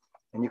further,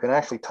 and you can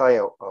actually tie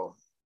a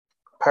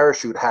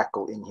parachute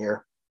hackle in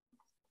here,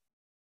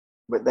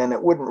 but then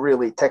it wouldn't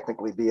really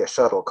technically be a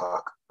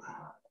shuttlecock.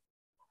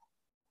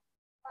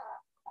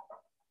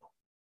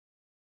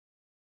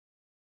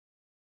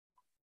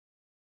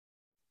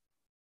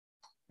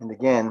 And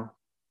again,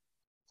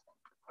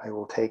 I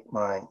will take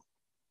my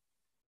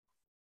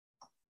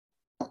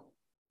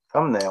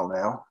thumbnail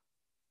now,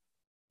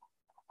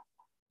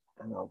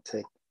 and I'll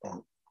take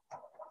and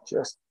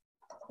just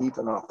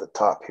even off the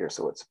top here.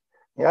 So it's,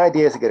 the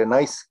idea is to get a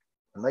nice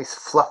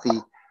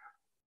fluffy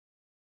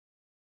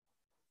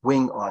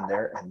wing on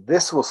there, and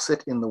this will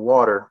sit in the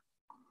water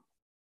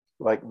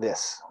like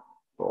this.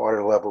 The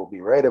water level will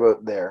be right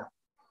about there,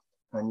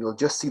 and you'll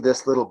just see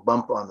this little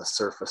bump on the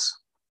surface.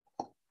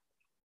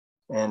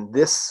 And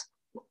this,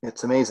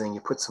 it's amazing.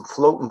 You put some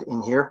floatant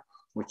in here,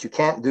 which you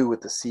can't do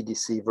with the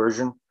CDC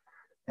version,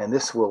 and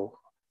this will,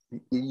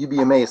 you'd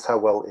be amazed how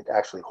well it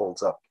actually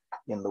holds up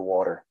in the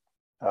water.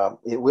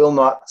 It will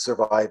not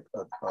survive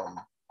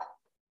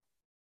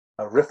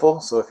a riffle,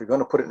 so if you're going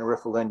to put it in a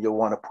riffle, then you'll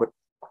want to put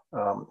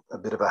a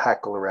bit of a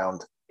hackle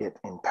around it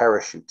in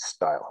parachute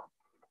style.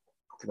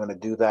 If you're going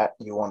to do that,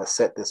 you want to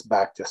set this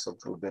back just a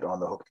little bit on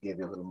the hook to give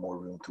you a little more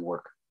room to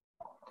work.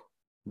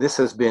 This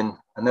has been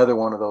another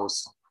one of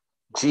those,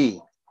 gee,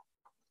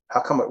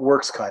 how come it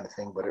works kind of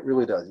thing, but it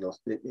really does.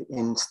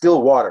 In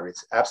still water,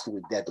 it's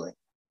absolutely deadly.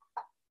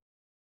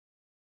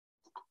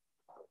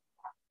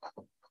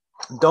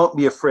 Don't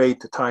be afraid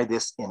to tie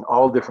this in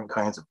all different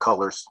kinds of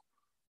colors,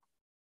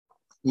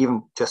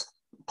 even just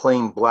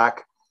plain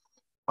black.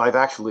 I've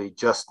actually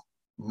just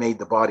made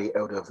the body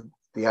out of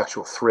the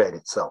actual thread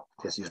itself.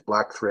 Just use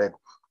black thread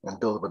and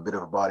build up a bit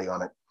of a body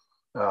on it.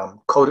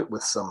 Coat it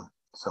with some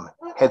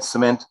head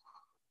cement,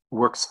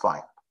 works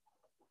fine.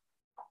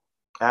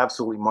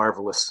 Absolutely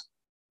marvelous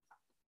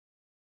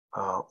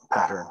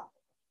pattern.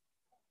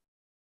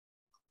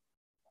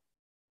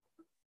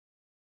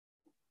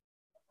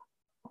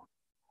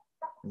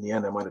 In the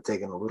end, I might have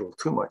taken a little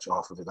too much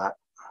off of that.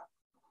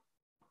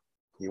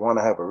 You want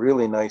to have a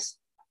really nice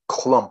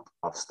clump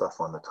of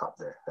stuff on the top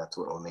there. That's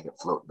what will make it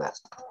float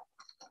best.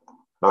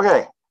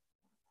 Okay,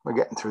 we're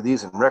getting through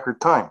these in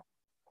record time.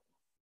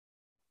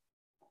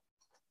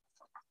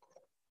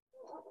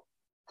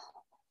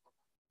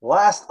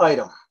 Last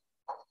item.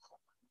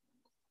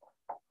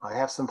 I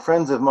have some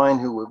friends of mine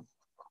who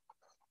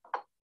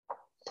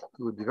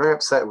would be very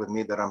upset with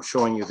me that I'm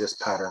showing you this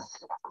pattern.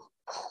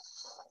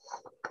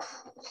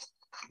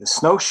 The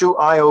Snowshoe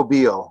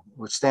IOBO,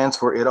 which stands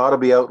for It Ought to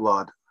Be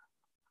Outlawed.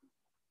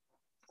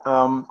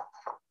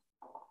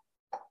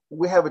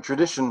 We have a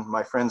tradition,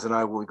 my friends and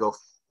I, when we go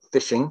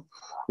fishing.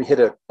 We hit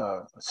a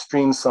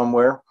stream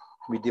somewhere.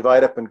 We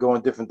divide up and go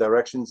in different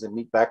directions and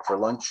meet back for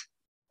lunch.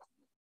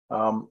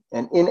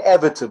 And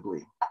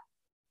inevitably,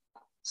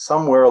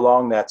 somewhere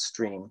along that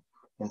stream,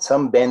 in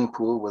some bend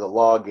pool with a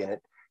log in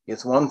it,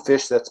 is one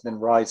fish that's been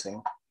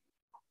rising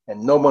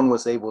and no one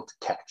was able to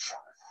catch.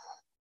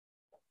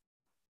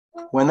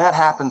 When that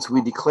happens,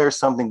 we declare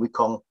something we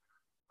call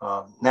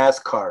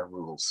NASCAR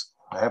rules.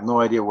 I have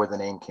no idea where the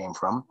name came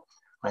from.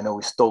 I know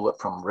we stole it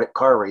from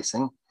car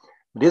racing.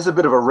 It is a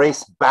bit of a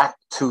race back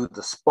to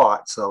the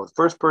spot. So the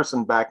first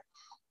person back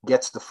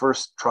gets the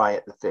first try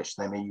at the fish.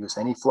 They may use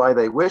any fly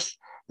they wish.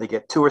 They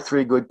get 2 or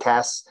 3 good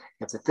casts.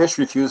 If the fish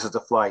refuses to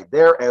fly,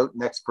 they're out,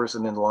 next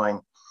person in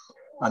line,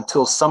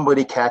 until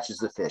somebody catches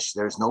the fish.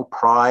 There's no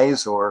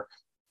prize or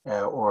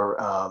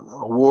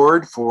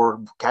award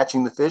for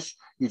catching the fish.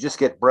 You just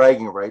get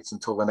bragging rights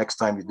until the next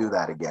time you do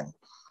that again.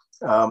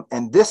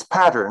 And this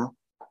pattern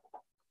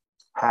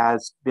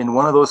has been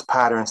one of those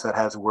patterns that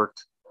has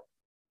worked,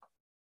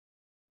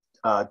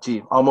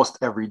 almost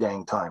every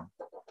dang time.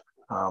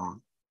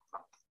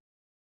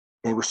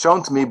 It was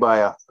shown to me by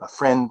a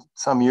friend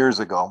some years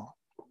ago.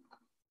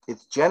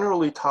 It's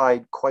generally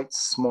tied quite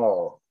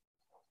small.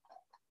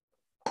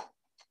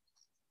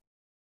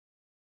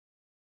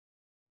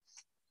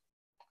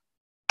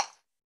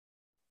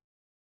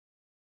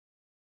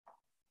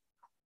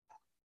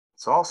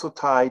 It's also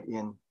tied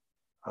in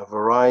a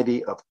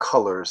variety of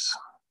colors.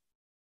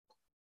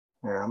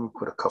 Here, let me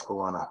put a couple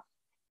on a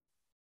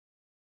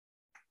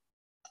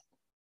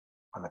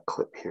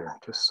clip here,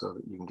 just so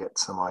that you can get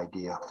some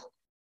idea.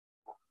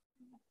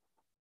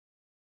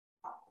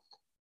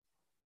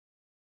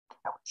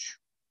 Ouch.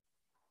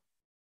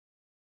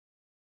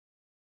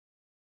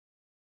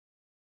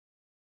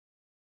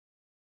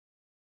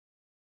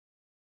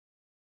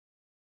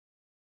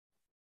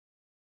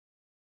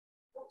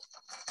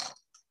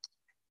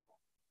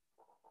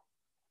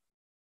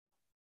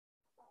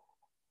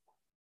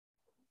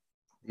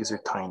 These are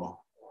tiny.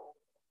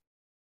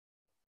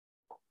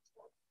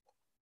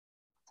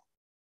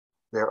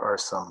 There are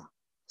some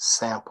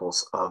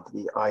samples of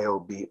the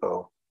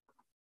IOBO.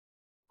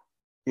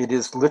 It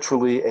is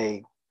literally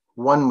a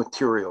one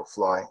material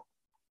fly.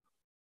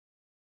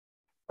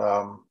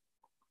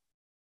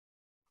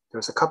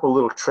 There's a couple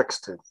little tricks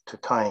to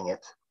tying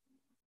it.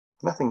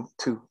 Nothing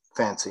too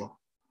fancy.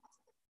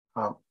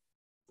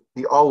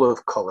 The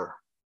olive color,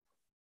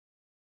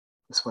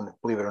 this one,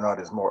 believe it or not,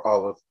 is more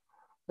olive,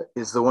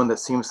 is the one that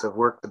seems to have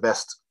worked the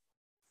best.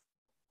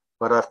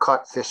 But I've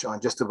caught fish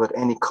on just about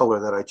any color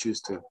that I choose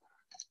to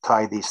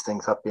tie these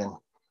things up in.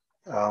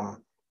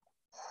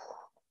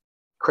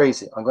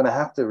 Crazy. I'm going to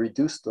have to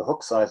reduce the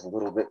hook size a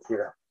little bit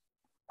here.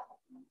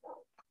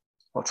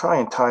 I'll try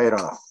and tie it on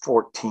a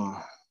 14.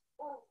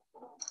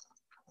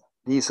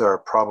 These are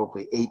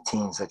probably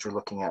 18s that you're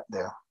looking at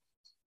there.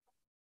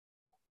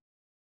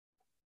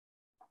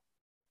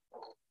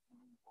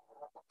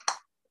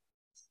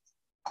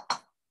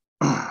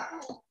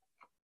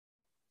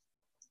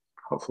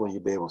 Hopefully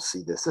you'll be able to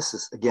see this. This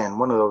is, again,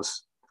 one of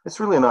those, it's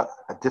really not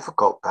a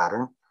difficult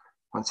pattern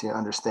once you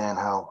understand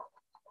how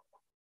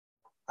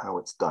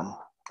it's done.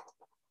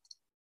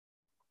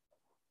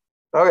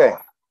 Okay.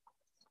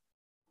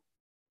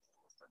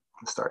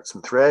 Start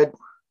some thread.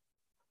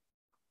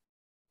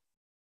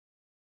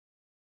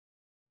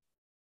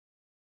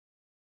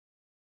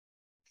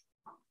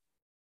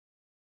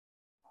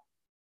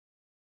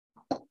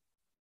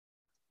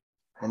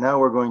 And now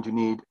we're going to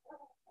need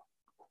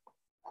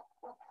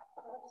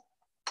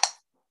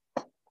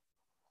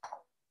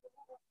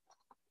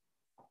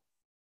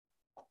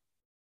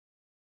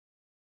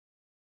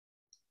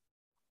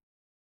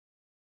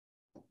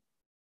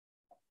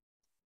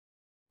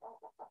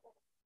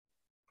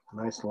a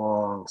nice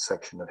long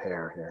section of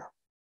hair here.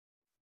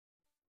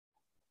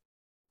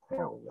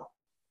 There we go.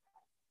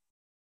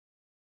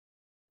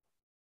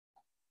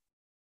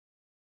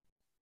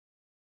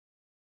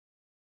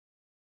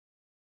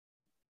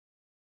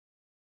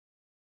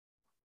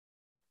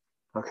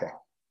 Okay.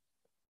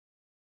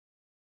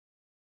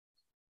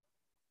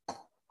 I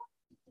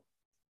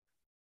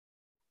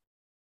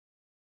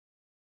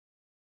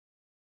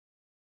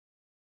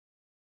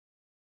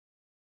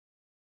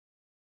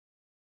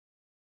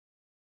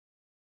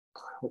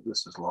hope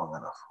this is long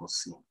enough. We'll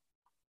see.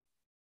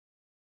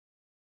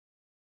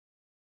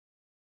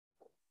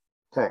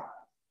 Okay.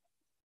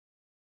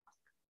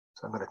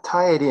 So I'm going to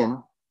tie it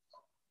in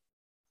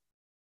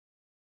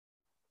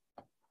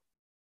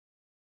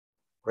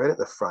right at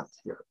the front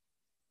here.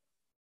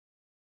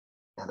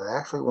 And I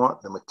actually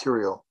want the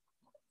material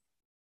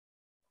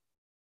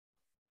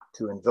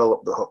to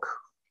envelop the hook.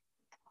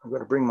 I'm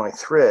going to bring my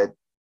thread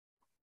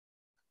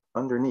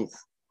underneath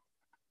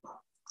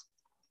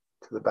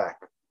to the back,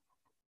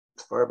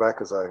 as far back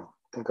as I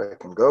think I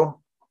can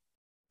go.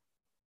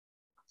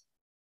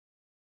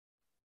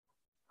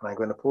 And I'm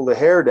going to pull the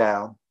hair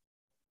down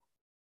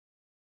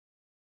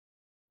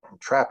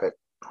and trap it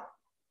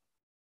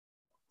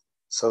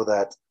so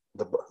that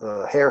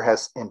the hair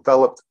has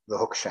enveloped the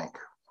hook shank.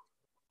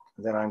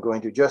 And then I'm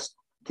going to just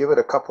give it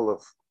a couple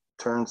of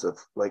turns of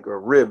like a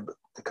rib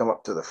to come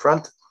up to the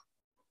front.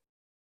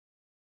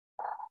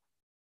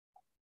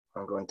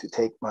 I'm going to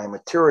take my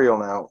material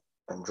now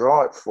and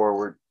draw it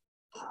forward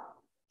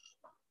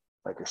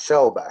like a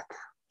shell back.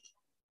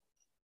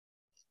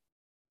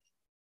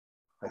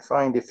 I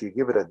find if you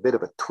give it a bit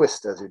of a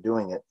twist as you're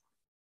doing it,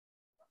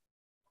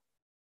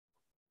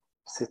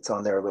 it sits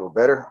on there a little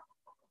better.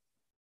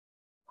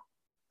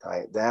 Tie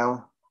it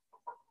down.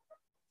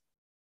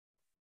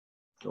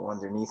 Go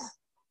underneath.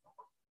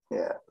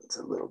 Yeah, it's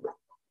a little bit.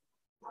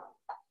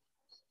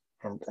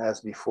 And as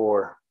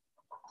before,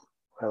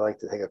 I like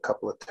to take a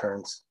couple of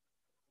turns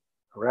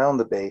around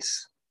the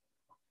base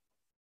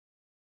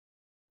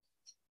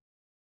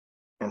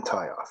and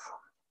tie off.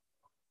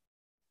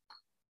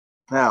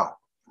 Now,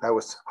 that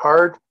was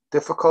hard,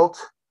 difficult,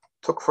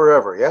 took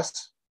forever,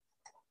 yes?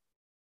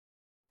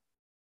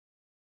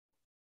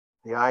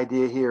 The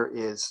idea here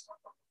is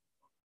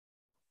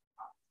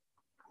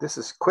this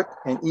is quick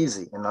and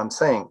easy, and I'm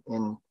saying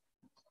in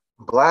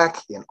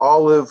black, in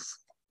olive,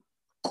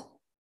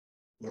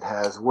 it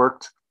has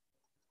worked.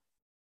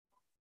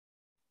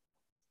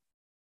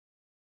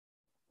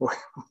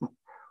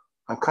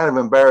 I'm kind of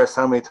embarrassed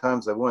how many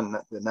times I've won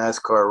the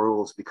NASCAR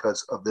rules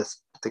because of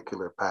this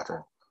particular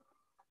pattern.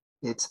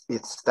 It's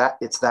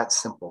that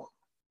simple.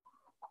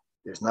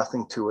 There's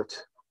nothing to it.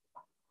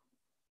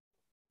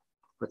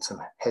 Put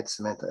some head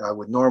cement. I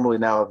would normally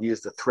now have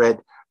used the thread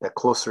that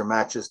closer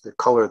matches the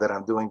color that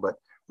I'm doing, but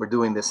we're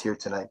doing this here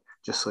tonight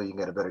just so you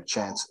get a better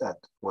chance at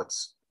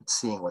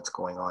seeing what's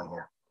going on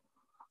here.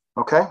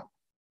 Okay?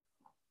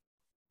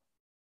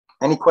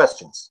 Any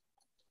questions?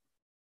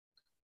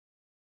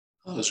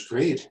 Oh, that's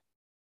great.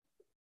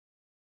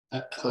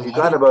 So you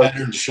got about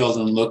patterns,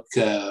 Sheldon, look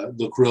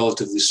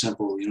relatively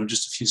simple. You know,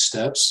 just a few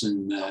steps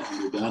and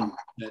you're done.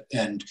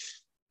 And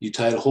you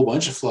tied a whole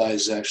bunch of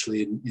flies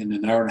actually in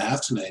an hour and a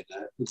half tonight.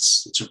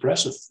 It's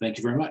impressive. Thank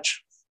you very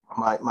much.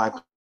 My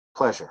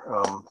pleasure.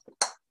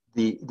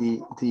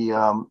 You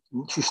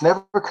should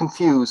never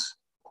confuse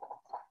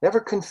Never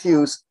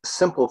confuse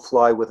simple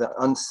fly with an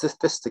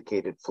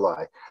unsophisticated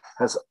fly.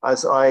 As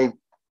I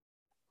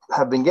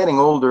have been getting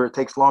older, it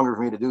takes longer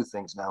for me to do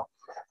things now.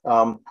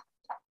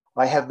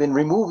 I have been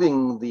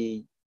removing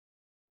the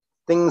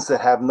things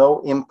that have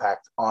no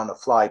impact on a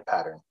fly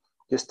pattern,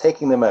 just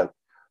taking them out.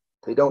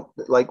 They don't,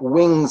 like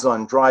wings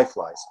on dry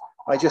flies.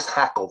 I just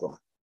hackle them.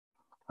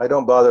 I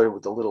don't bother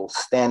with the little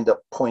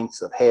stand-up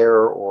points of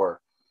hair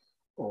or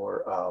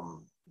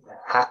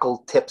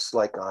hackle tips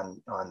like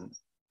on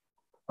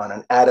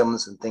an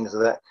Adams and things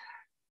like that.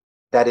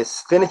 That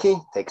is finicky,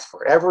 takes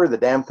forever. The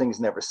damn things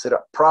never sit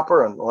up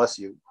proper unless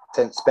you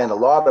spend a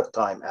lot of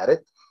time at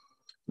it.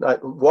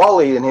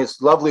 Wally and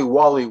his lovely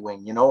Wally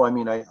wing, you know, I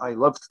mean, I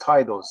love to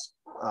tie those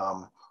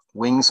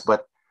wings,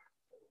 but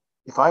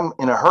if I'm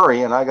in a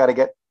hurry and I got to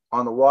get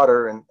on the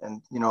water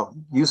and you know,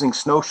 using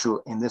Snowshoe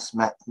in this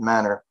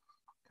manner,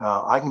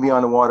 I can be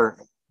on the water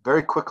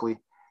very quickly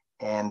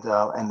and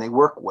they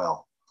work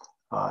well.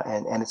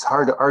 And it's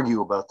hard to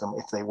argue about them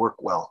if they work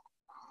well.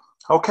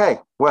 Okay,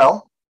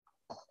 well,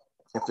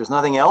 if there's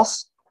nothing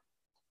else,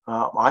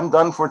 I'm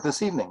done for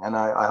this evening, and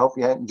I hope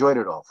you enjoyed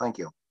it all. Thank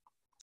you.